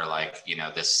buck, or like,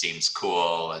 this seems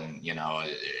cool, and,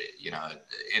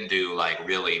 into like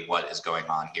really what is going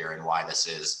on here and why this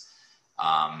is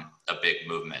a big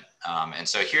movement. And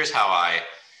so here's how I,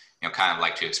 kind of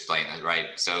like to explain it, right?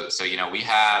 So we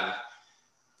have,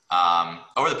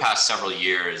 over the past several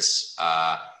years,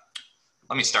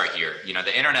 let me start here.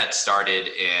 The internet started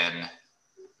in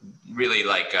really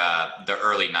like the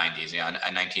early 90s, in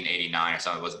 1989 or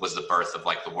something was the birth of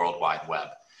like the World Wide Web.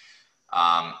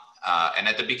 And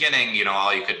at the beginning,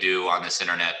 all you could do on this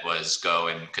internet was go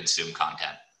and consume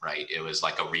content, right? It was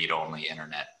like a read-only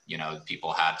internet.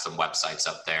 People had some websites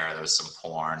up there. There was some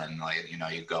porn, and like,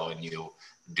 you go and you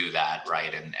do that,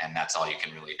 right? And that's all you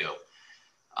can really do.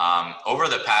 Over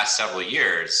the past several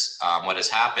years, what has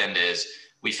happened is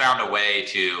we found a way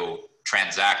to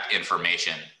transact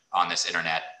information on this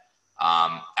internet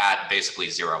at basically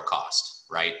zero cost,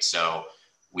 right? So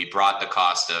we brought the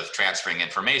cost of transferring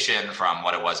information from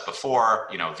what it was before,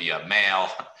 via mail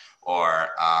or,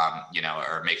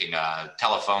 or making a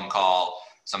telephone call,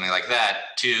 something like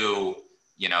that, to,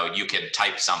 you can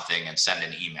type something and send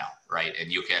an email, right? And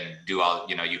you can do all,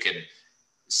 you can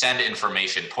send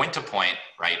information point to point,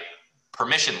 right?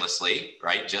 Permissionlessly,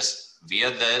 right? Just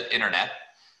via the internet,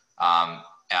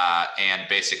 and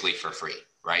basically for free,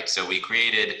 right? So we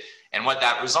created, and what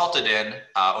that resulted in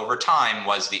over time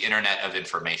was the Internet of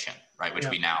Information, right? Which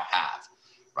we now have,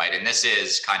 right? And this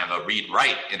is kind of a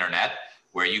read-write internet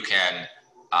where you can,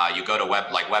 you go to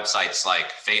websites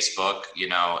like Facebook,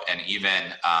 and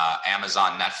even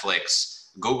Amazon, Netflix,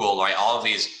 Google, right? All of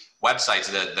these websites,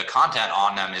 the content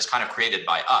on them is kind of created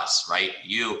by us, right?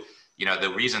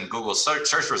 The reason Google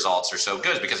search results are so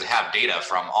good is because they have data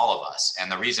from all of us. And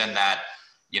the reason that,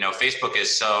 Facebook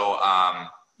is so,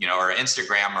 or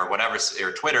Instagram or whatever,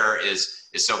 or Twitter is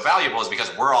so valuable is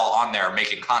because we're all on there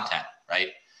making content, right?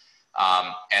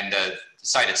 And the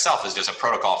site itself is just a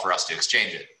protocol for us to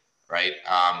exchange it, right?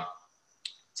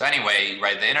 So anyway,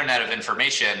 right, the Internet of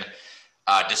Information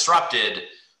disrupted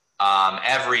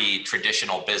every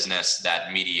traditional business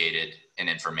that mediated an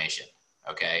information,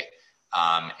 okay?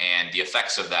 And the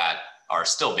effects of that are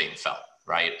still being felt,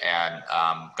 right? And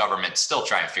government's still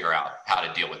trying to figure out how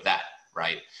to deal with that,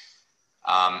 right?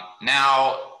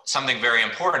 Now, something very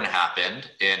important happened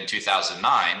in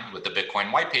 2009 with the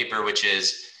Bitcoin white paper, which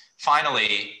is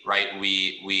finally, right,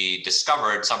 we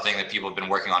discovered something that people have been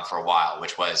working on for a while,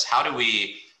 which was how do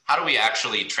we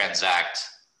actually transact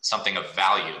something of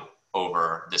value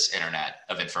over this Internet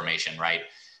of Information, right?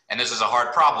 And this is a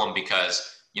hard problem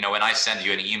because, when I send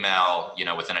you an email,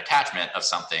 with an attachment of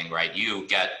something, right, you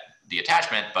get the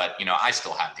attachment, but, I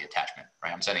still have the attachment,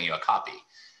 right? I'm sending you a copy.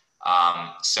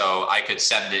 So I could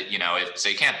send it, so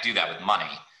you can't do that with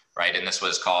money, right? And this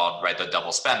was called, right, the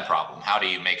double spend problem. How do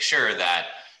you make sure that,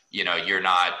 you're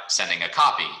not sending a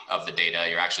copy of the data,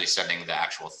 you're actually sending the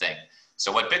actual thing?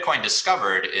 So what Bitcoin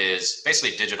discovered is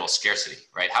basically digital scarcity,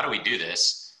 right? How do we do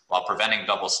this while preventing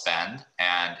double spend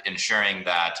and ensuring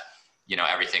that,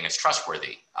 everything is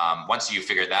trustworthy? Once you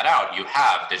figure that out, you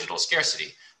have digital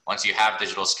scarcity. Once you have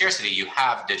digital scarcity, you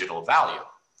have digital value.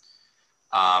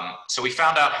 So we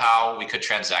found out how we could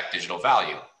transact digital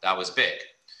value. That was big.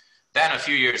 Then a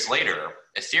few years later,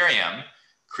 Ethereum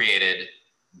created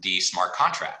the smart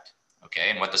contract. Okay,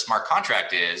 and what the smart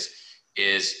contract is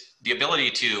the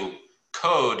ability to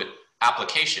code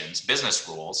applications, business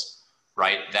rules,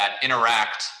 right, that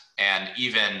interact and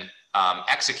even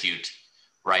execute,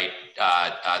 right,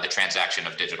 the transaction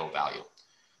of digital value.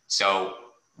 So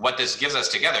what this gives us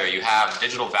together, you have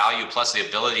digital value plus the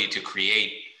ability to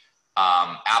create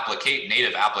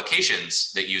native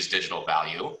applications that use digital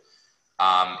value.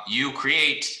 You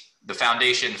create the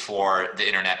foundation for the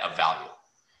internet of value.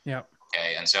 Yeah.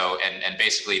 Okay. And so, and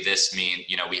basically this means,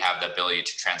 we have the ability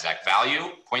to transact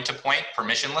value point to point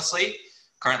permissionlessly.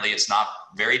 Currently it's not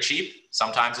very cheap.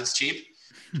 Sometimes it's cheap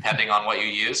depending on what you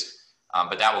use,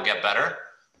 but that will get better.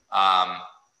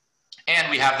 And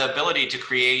we have the ability to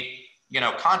create,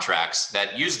 contracts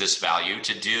that use this value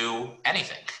to do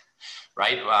anything,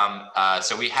 right?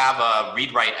 So we have a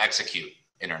read, write, execute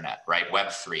internet, right?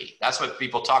 Web3. That's what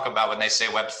people talk about when they say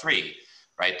Web3,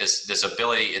 right? This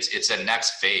ability, it's a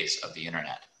next phase of the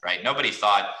internet, right? Nobody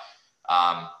thought,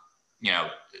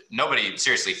 nobody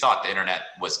seriously thought the internet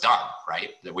was done,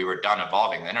 right? That we were done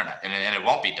evolving the internet, and it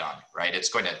won't be done, right? It's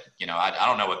going to, I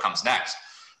don't know what comes next,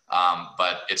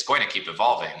 but it's going to keep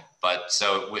evolving. But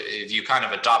so if you kind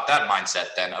of adopt that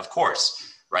mindset, then of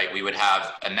course, right, we would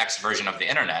have a next version of the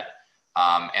internet,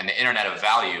 and the internet of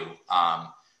value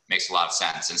makes a lot of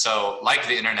sense. And so like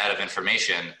the internet of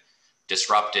information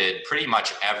disrupted pretty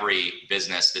much every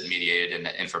business that mediated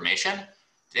information,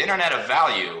 the internet of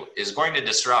value is going to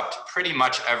disrupt pretty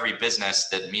much every business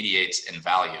that mediates in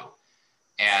value.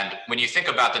 And when you think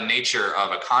about the nature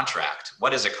of a contract,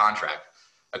 what is a contract?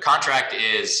 A contract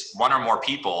is one or more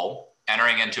people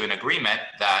entering into an agreement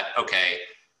that, okay,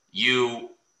 you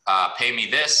pay me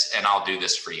this and I'll do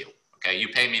this for you. Okay, you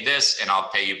pay me this and I'll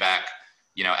pay you back,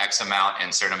 X amount in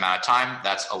a certain amount of time.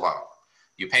 That's a loan.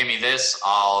 You pay me this,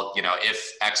 I'll,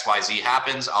 if X, Y, Z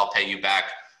happens, I'll pay you back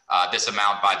this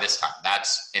amount by this time.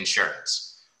 That's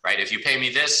insurance, right? If you pay me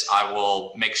this, I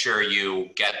will make sure you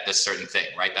get this certain thing,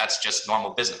 right? That's just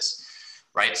normal business,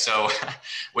 right? So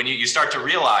when you start to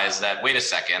realize that, wait a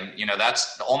second,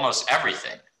 that's almost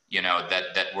everything,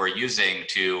 that we're using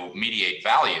to mediate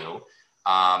value,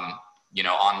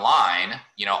 online,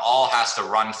 all has to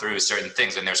run through certain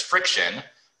things, and there's friction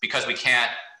because we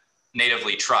can't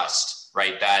natively trust,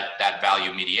 right, that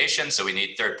value mediation. So we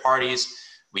need third parties.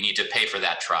 We need to pay for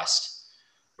that trust,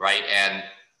 right? And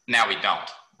now we don't,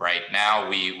 right? Now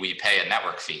we pay a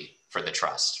network fee for the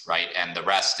trust, right? And the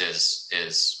rest is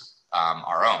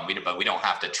our own. But we don't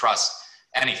have to trust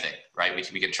anything, right?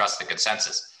 We can trust the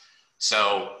consensus.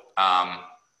 So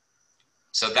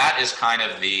so that is kind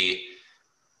of the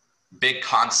big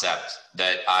concept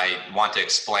that I want to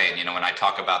explain, when I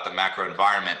talk about the macro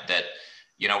environment, that,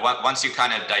 once you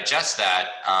kind of digest that,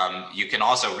 you can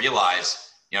also realize,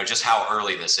 just how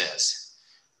early this is,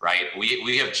 right?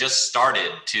 We have just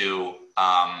started to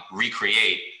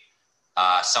recreate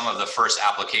some of the first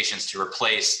applications to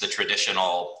replace the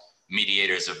traditional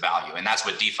mediators of value. And that's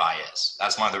what DeFi is.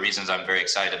 That's one of the reasons I'm very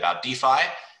excited about DeFi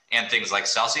and things like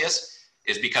Celsius,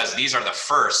 is because these are the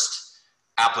first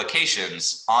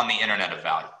applications on the internet of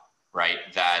value, right?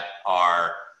 That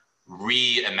are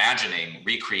reimagining,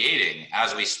 recreating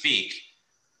as we speak,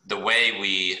 the way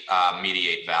we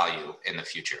mediate value in the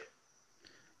future.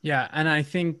 Yeah. And I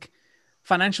think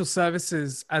financial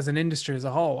services as an industry as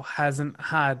a whole hasn't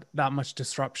had that much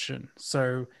disruption.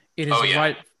 So it is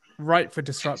ripe for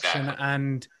disruption.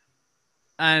 Exactly.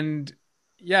 And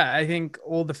yeah, I think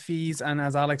all the fees, and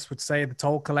as Alex would say, the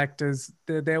toll collectors,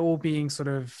 they're all being sort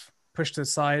of pushed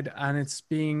aside, and it's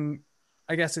going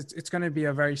to be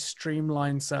a very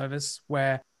streamlined service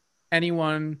where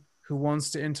anyone who wants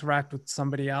to interact with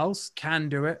somebody else can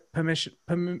do it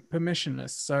permissionless.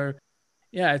 So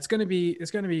yeah, it's going to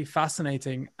be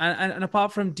fascinating. And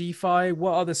apart from DeFi,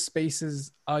 what other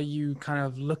spaces are you kind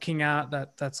of looking at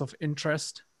that's of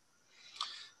interest?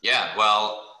 Yeah,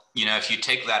 well, if you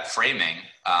take that framing,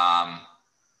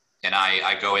 and I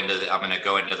I go into I'm going to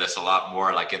go into this a lot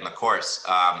more like in the course.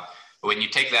 When you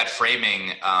take that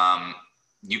framing,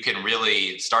 you can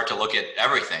really start to look at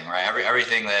everything, right?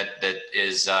 Everything that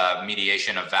is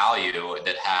mediation of value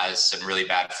that has some really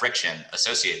bad friction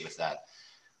associated with that.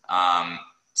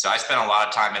 So I spent a lot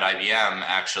of time at IBM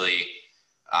actually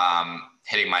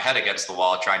hitting my head against the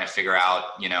wall, trying to figure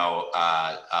out,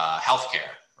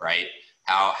 healthcare, right?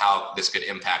 How this could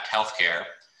impact healthcare.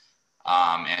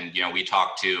 And, we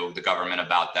talked to the government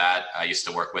about that. I used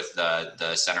to work with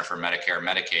the Center for Medicare and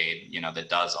Medicaid, that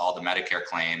does all the Medicare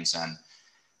claims. And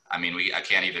I mean, I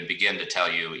can't even begin to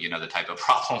tell you, the type of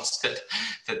problems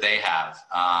that they have.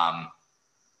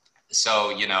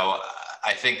 So,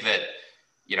 I think that,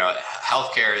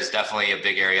 healthcare is definitely a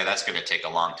big area. That's going to take a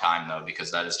long time though,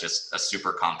 because that is just a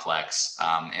super complex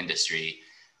industry.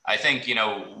 I think,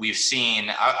 we've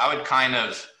seen, I would kind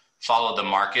of follow the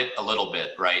market a little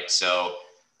bit, right? So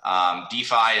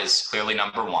DeFi is clearly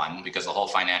number one because the whole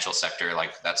financial sector,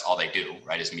 like that's all they do,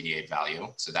 right, is mediate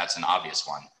value. So that's an obvious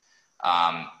one.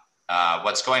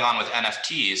 What's going on with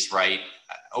NFTs, right,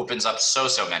 opens up so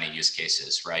many use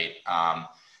cases, right?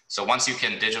 So once you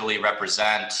can digitally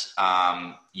represent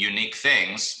unique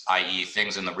things, i.e.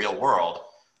 things in the real world,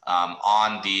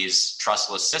 on these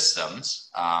trustless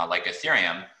systems like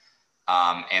Ethereum,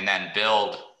 and then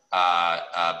build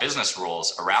business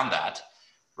rules around that,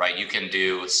 right, you can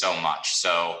do so much.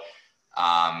 So,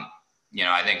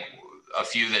 I think a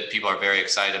few that people are very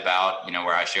excited about,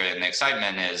 where I share in the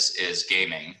excitement is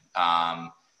gaming,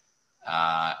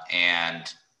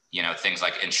 and, things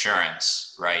like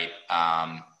insurance, right?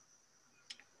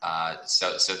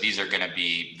 So these are going to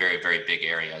be very, very big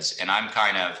areas. And I'm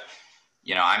kind of,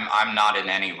 I'm not in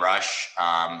any rush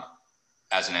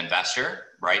as an investor,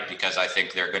 right? Because I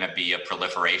think there's going to be a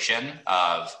proliferation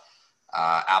of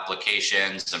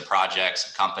applications and projects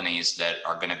and companies that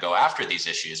are going to go after these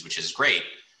issues, which is great.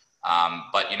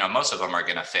 But, most of them are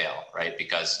going to fail, right?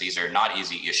 Because these are not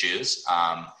easy issues.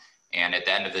 And at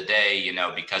the end of the day,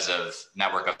 because of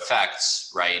network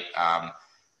effects, right,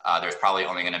 there's probably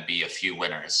only going to be a few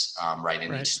winners, right,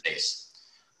 in each space.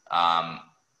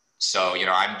 So,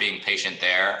 I'm being patient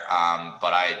there,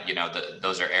 but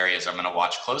those are areas I'm going to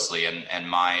watch closely. And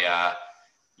my,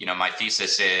 my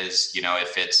thesis is,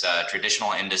 if it's a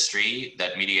traditional industry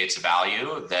that mediates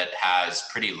value that has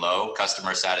pretty low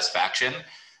customer satisfaction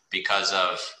because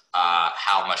of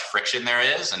how much friction there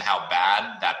is and how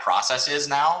bad that process is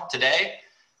now today,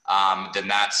 then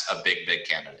that's a big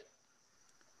candidate.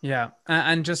 Yeah.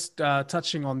 And just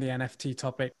touching on the NFT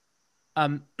topic,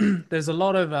 there's a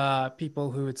lot of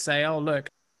people who would say, oh, look,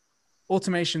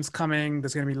 automation's coming.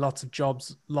 There's going to be lots of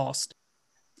jobs lost.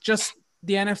 Just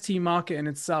the NFT market in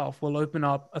itself will open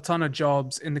up a ton of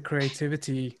jobs in the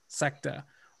creativity sector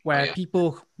where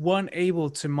people weren't able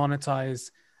to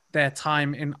monetize their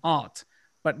time in art,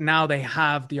 but now they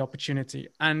have the opportunity.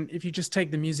 And if you just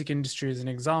take the music industry as an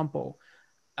example,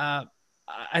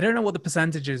 I don't know what the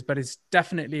percentage is, but it's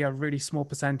definitely a really small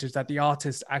percentage that the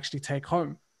artists actually take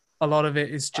home. A lot of it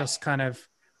is just kind of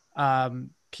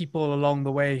people along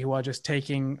the way who are just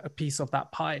taking a piece of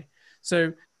that pie.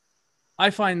 So I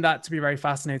find that to be very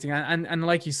fascinating. And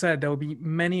like you said, there will be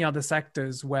many other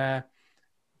sectors where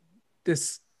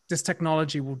this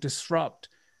technology will disrupt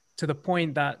to the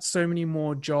point that so many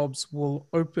more jobs will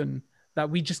open that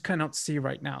we just cannot see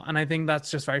right now. And I think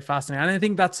that's just very fascinating. And I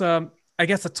think that's I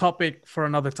guess a topic for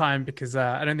another time, because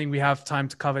I don't think we have time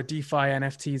to cover DeFi,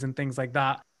 NFTs and things like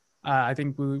that. I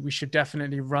think we should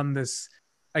definitely run this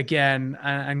again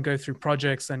and go through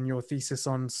projects and your thesis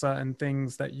on certain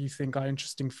things that you think are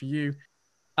interesting for you.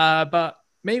 But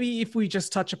maybe if we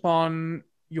just touch upon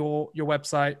your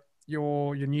website,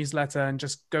 your newsletter, and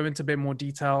just go into a bit more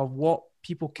detail of what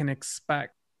people can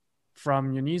expect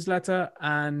from your newsletter,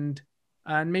 and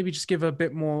maybe just give a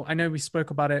bit more. I know we spoke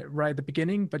about it right at the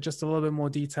beginning, but just a little bit more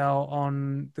detail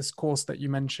on this course that you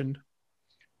mentioned.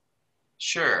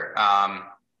 Sure.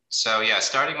 So yeah,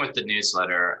 starting with the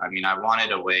newsletter, I mean, I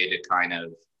wanted a way to kind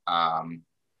of,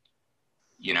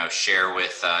 share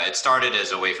with, it started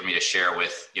as a way for me to share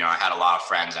with, I had a lot of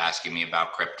friends asking me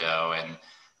about crypto and,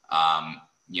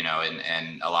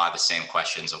 and a lot of the same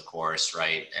questions, of course,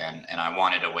 right? And I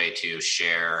wanted a way to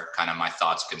share kind of my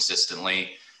thoughts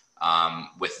consistently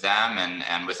with them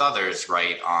and with others,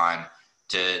 right, on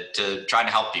to try to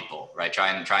help people, right? Try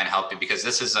and help you, because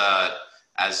this is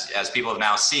as people have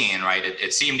now seen, right,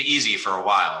 it seemed easy for a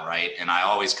while, right? And I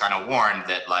always kind of warned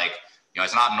that, like,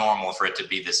 it's not normal for it to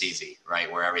be this easy, right,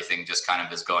 where everything just kind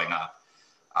of is going up.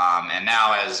 And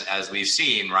now as we've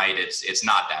seen, right, it's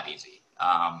not that easy.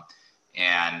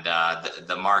 and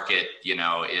the market,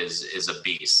 is a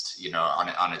beast,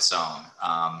 on its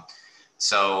own.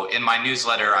 So in my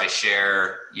newsletter, I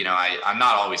share, I'm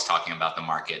not always talking about the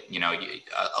market.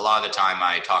 A lot of the time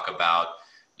I talk about,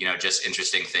 just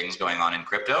interesting things going on in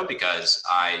crypto, because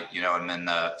I, am in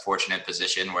the fortunate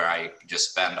position where I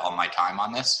just spend all my time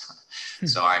on this.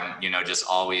 So I'm, just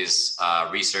always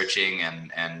researching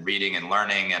and reading and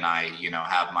learning. And I,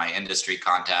 have my industry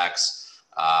contacts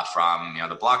from,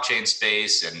 the blockchain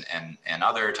space and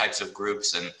other types of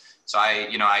groups. And so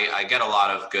I get a lot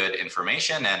of good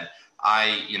information, and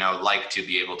I, like to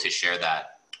be able to share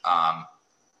that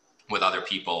with other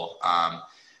people.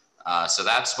 So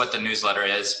that's what the newsletter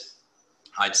is.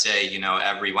 I'd say,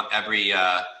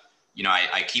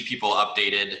 I keep people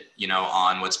updated,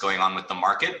 on what's going on with the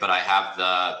market, but I have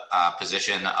the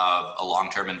position of a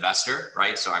long-term investor,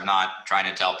 right? So I'm not trying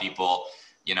to tell people,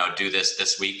 do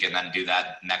this week and then do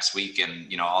that next week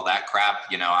and, all that crap.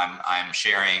 I'm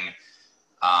sharing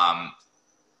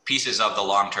pieces of the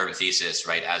long-term thesis,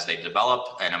 right, as they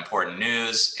develop, and important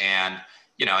news and,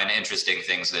 and interesting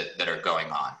things that are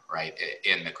going on, right,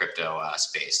 in the crypto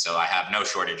space. So I have no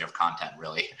shortage of content,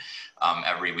 really,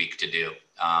 every week to do.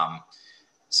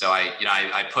 So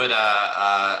I put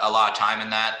a lot of time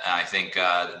in that. And I think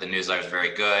the newsletter is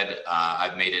very good.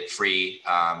 I've made it free.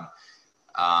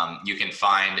 You can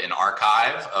find an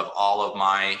archive of all of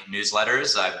my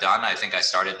newsletters I've done. I think I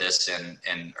started this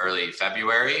in early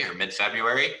February or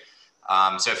mid-February.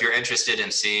 So if you're interested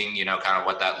in seeing, kind of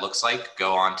what that looks like,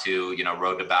 go on to,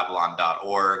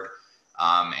 roadtobabylon.org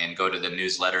and go to the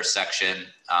newsletter section,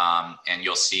 and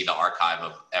you'll see the archive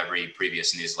of every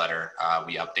previous newsletter.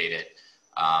 We update it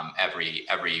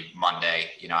every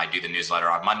Monday. I do the newsletter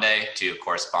on Monday to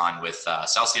correspond with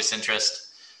Celsius interest.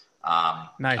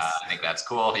 Nice. I think that's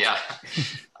cool. Yeah.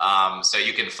 So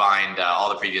you can find all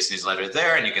the previous newsletters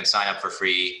there, and you can sign up for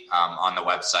free on the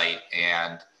website,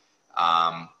 and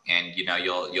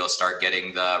you'll start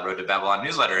getting the Road to Babylon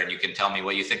newsletter, and you can tell me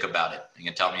what you think about it. You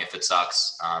can tell me if it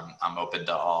sucks. I'm open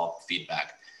to all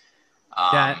feedback.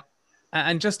 Yeah.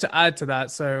 And just to add to that,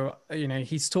 so,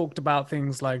 he's talked about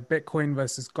things like Bitcoin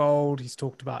versus gold. He's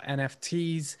talked about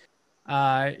NFTs.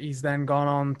 He's then gone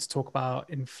on to talk about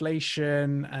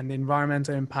inflation and the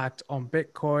environmental impact on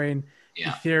Bitcoin,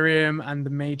 Ethereum, and the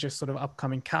major sort of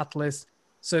upcoming catalysts.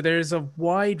 So there's a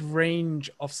wide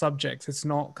range of subjects. It's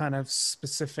not kind of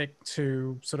specific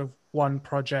to sort of one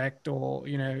project or,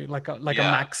 like a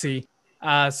maxi.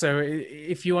 So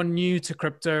if you are new to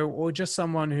crypto, or just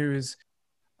someone who is,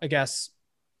 I guess,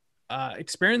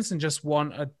 experienced and just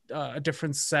want a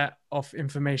different set of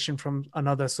information from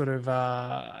another sort of,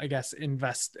 I guess,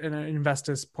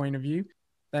 investor's point of view,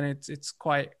 then it's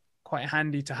quite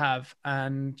handy to have.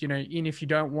 And, even if you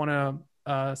don't want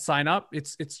to sign up,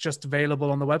 it's just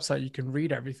available on the website. You can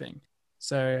read everything.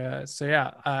 So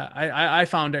yeah, I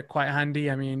found it quite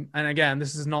handy. I mean, and again,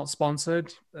 this is not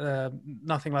sponsored,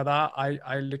 nothing like that.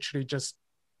 I literally just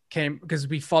came because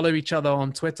we follow each other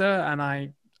on Twitter,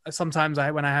 and sometimes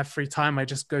when I have free time, I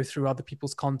just go through other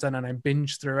people's content and I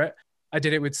binge through it. I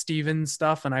did it with Steven's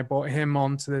stuff, and I brought him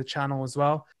onto the channel as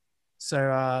well.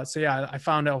 So yeah, I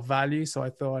found it of value. So I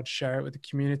thought I'd share it with the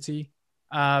community.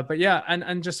 But yeah,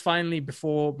 and just finally,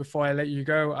 before I let you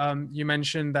go, you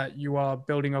mentioned that you are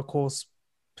building a course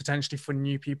potentially for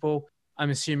new people. I'm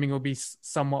assuming it'll be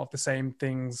somewhat of the same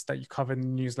things that you cover in the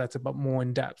newsletter, but more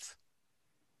in depth.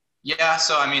 Yeah.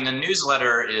 So, I mean, the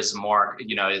newsletter is more,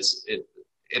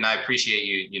 and I appreciate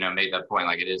you, made that point.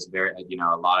 Like, it is very,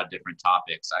 a lot of different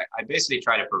topics. I basically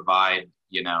try to provide,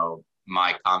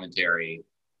 my commentary,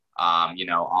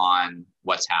 on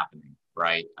what's happening,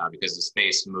 right? Because the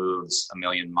space moves a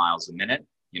million miles a minute.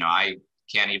 I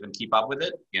can't even keep up with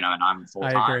it, and I'm full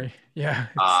time. I agree. Yeah.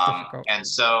 It's difficult. And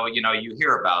so, you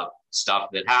hear about stuff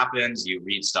that happens, you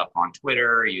read stuff on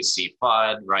Twitter, you see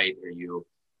FUD, right? Or you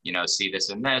see this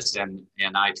and this, and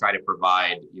I try to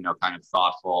provide, kind of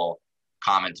thoughtful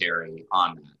commentary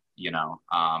on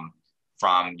that,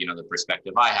 from, the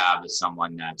perspective I have as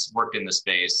someone that's worked in the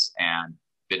space and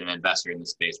been an investor in the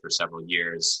space for several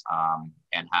years,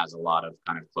 and has a lot of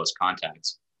kind of close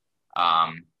contacts.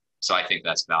 So I think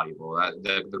that's valuable.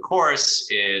 The course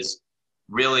is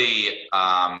really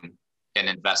an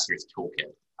investor's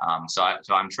toolkit.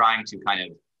 So I'm trying to kind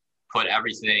of put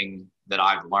everything that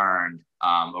I've learned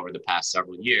over the past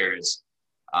several years,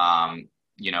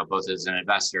 both as an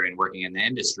investor and working in the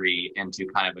industry, into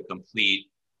kind of a complete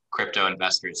crypto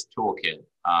investor's toolkit.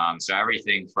 So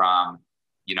everything from,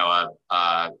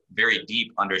 a very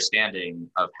deep understanding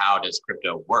of how does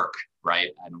crypto work, right?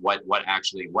 And what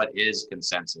is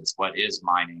consensus? What is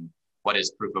mining? What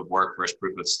is proof of work versus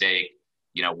proof of stake?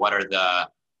 what are the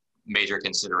major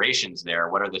considerations there?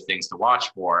 What are the things to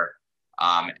watch for,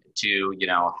 to,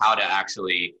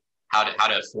 how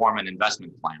to form an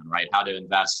investment plan, right? How to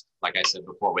invest, like I said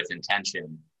before, with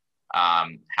intention,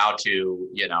 how to,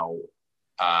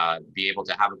 be able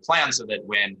to have a plan so that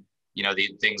when, the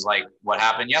things like what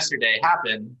happened yesterday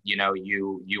happen, you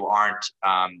aren't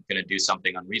going to do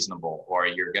something unreasonable, or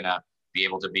you're going to be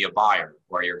able to be a buyer,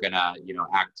 or you're going to,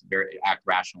 act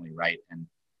rationally, right? And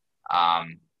how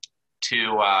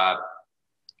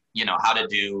to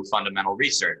do fundamental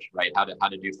research, right? How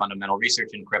to do fundamental research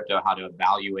in crypto, how to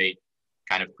evaluate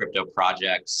kind of crypto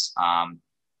projects. I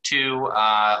do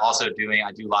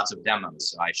lots of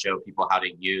demos. So I show people how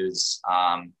to use,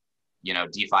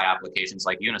 DeFi applications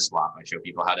like Uniswap. I show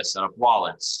people how to set up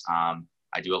wallets.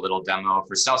 I do a little demo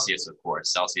for Celsius, of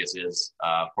course. Celsius is,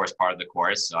 of course, part of the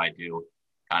course. So I do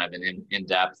kind of an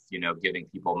in-depth, giving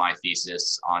people my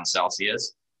thesis on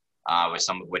Celsius, with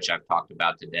some of which I've talked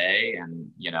about today,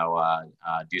 and,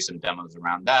 do some demos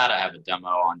around that. I have a demo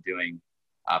on doing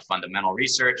fundamental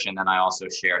research, and then I also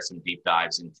share some deep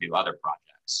dives into other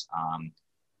projects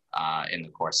in the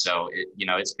course. So,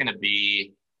 it's going to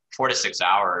be 4 to 6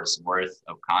 hours worth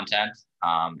of content,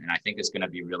 and I think it's going to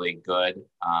be really good.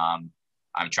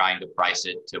 I'm trying to price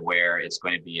it to where it's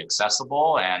going to be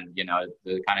accessible, and,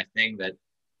 the kind of thing that,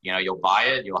 you'll buy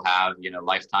it, you'll have,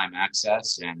 lifetime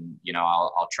access, and,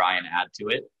 I'll try and add to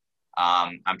it.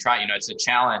 I'm trying, it's a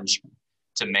challenge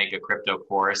to make a crypto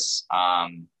course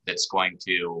that's going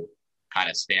to kind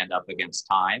of stand up against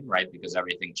time, right? Because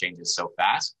everything changes so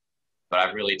fast. But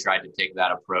I've really tried to take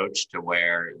that approach to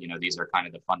where, these are kind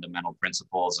of the fundamental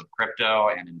principles of crypto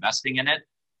and investing in it,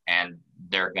 and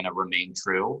they're going to remain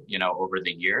true, over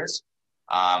the years.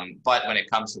 But when it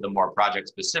comes to the more project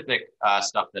specific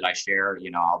stuff that I share,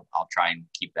 I'll try and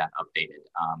keep that updated.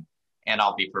 And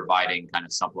I'll be providing kind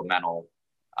of supplemental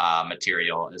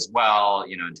material as well,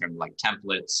 in terms of like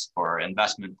templates for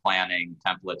investment planning,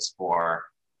 templates for,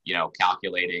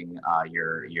 calculating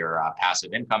your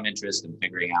passive income interest and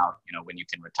figuring out, when you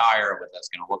can retire, what that's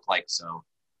going to look like. So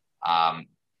I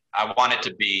want it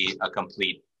to be a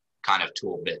complete kind of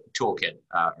toolkit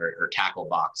or tackle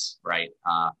box, right?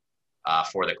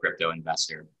 For the crypto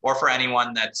investor, or for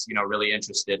anyone that's, really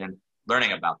interested in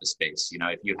learning about the space.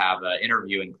 If you have an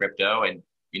interview in crypto and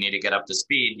you need to get up to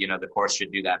speed, the course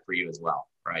should do that for you as well,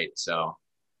 right? So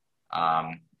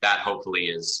that hopefully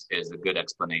is a good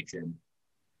explanation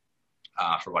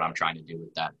for what I'm trying to do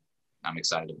with that. I'm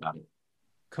excited about it.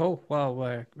 Cool. Well,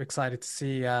 we're excited to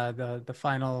see the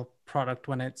final product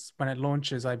when it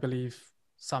launches, I believe.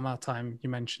 Summertime, you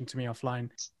mentioned to me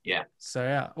offline. Yeah. So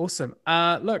yeah, awesome.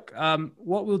 Look,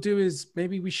 what we'll do is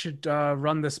maybe we should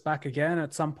run this back again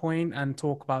at some point and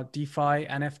talk about DeFi,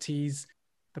 NFTs,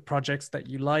 the projects that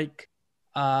you like,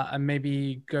 and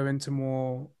maybe go into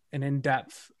more an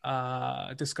in-depth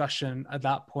discussion at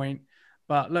that point.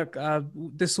 But look,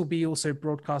 this will be also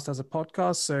broadcast as a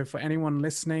podcast. So for anyone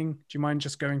listening, do you mind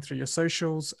just going through your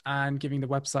socials and giving the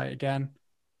website again?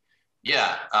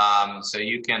 Yeah, so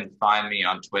you can find me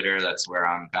on Twitter. That's where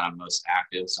I'm kind of most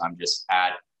active. So I'm just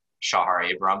at Shahar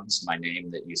Abrams, my name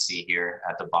that you see here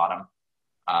at the bottom,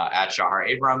 at Shahar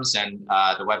Abrams. And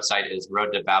the website is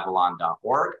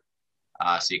roadtobabylon.org.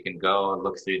 So you can go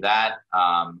look through that.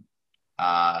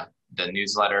 The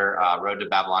newsletter,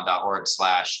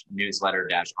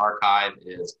 roadtobabylon.org/newsletter-archive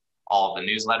is all of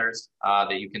the newsletters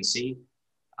that you can see.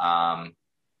 I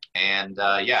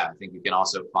think you can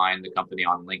also find the company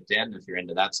on LinkedIn. If you're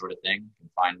into that sort of thing, you can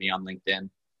find me on LinkedIn.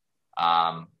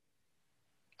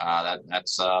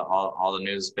 That's all the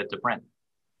news fit to print.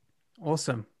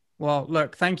 Awesome. Well,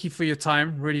 look, thank you for your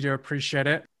time. Really do appreciate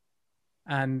it.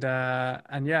 And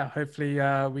hopefully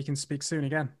we can speak soon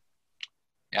again.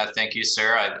 Yeah, thank you,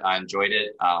 sir. I enjoyed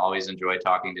it. I always enjoy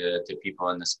talking to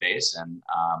people in the space, and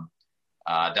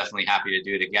definitely happy to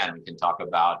do it again. We can talk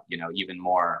about, even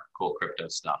more cool crypto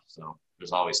stuff. So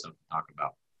there's always stuff to talk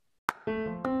about.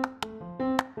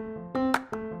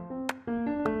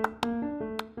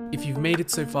 If you've made it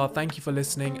so far, thank you for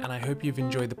listening, and I hope you've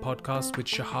enjoyed the podcast with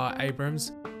Shahar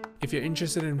Abrams. If you're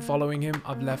interested in following him,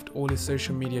 I've left all his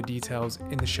social media details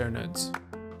in the show notes.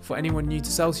 For anyone new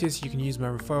to Celsius, you can use my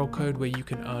referral code where you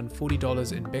can earn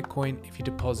 $40 in Bitcoin if you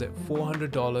deposit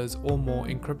 $400 or more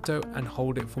in crypto and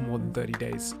hold it for more than 30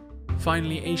 days.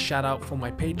 Finally, a shout out for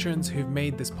my patrons who've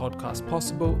made this podcast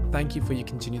possible. Thank you for your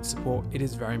continued support. It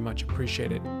is very much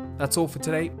appreciated. That's all for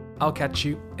today. I'll catch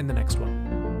you in the next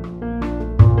one.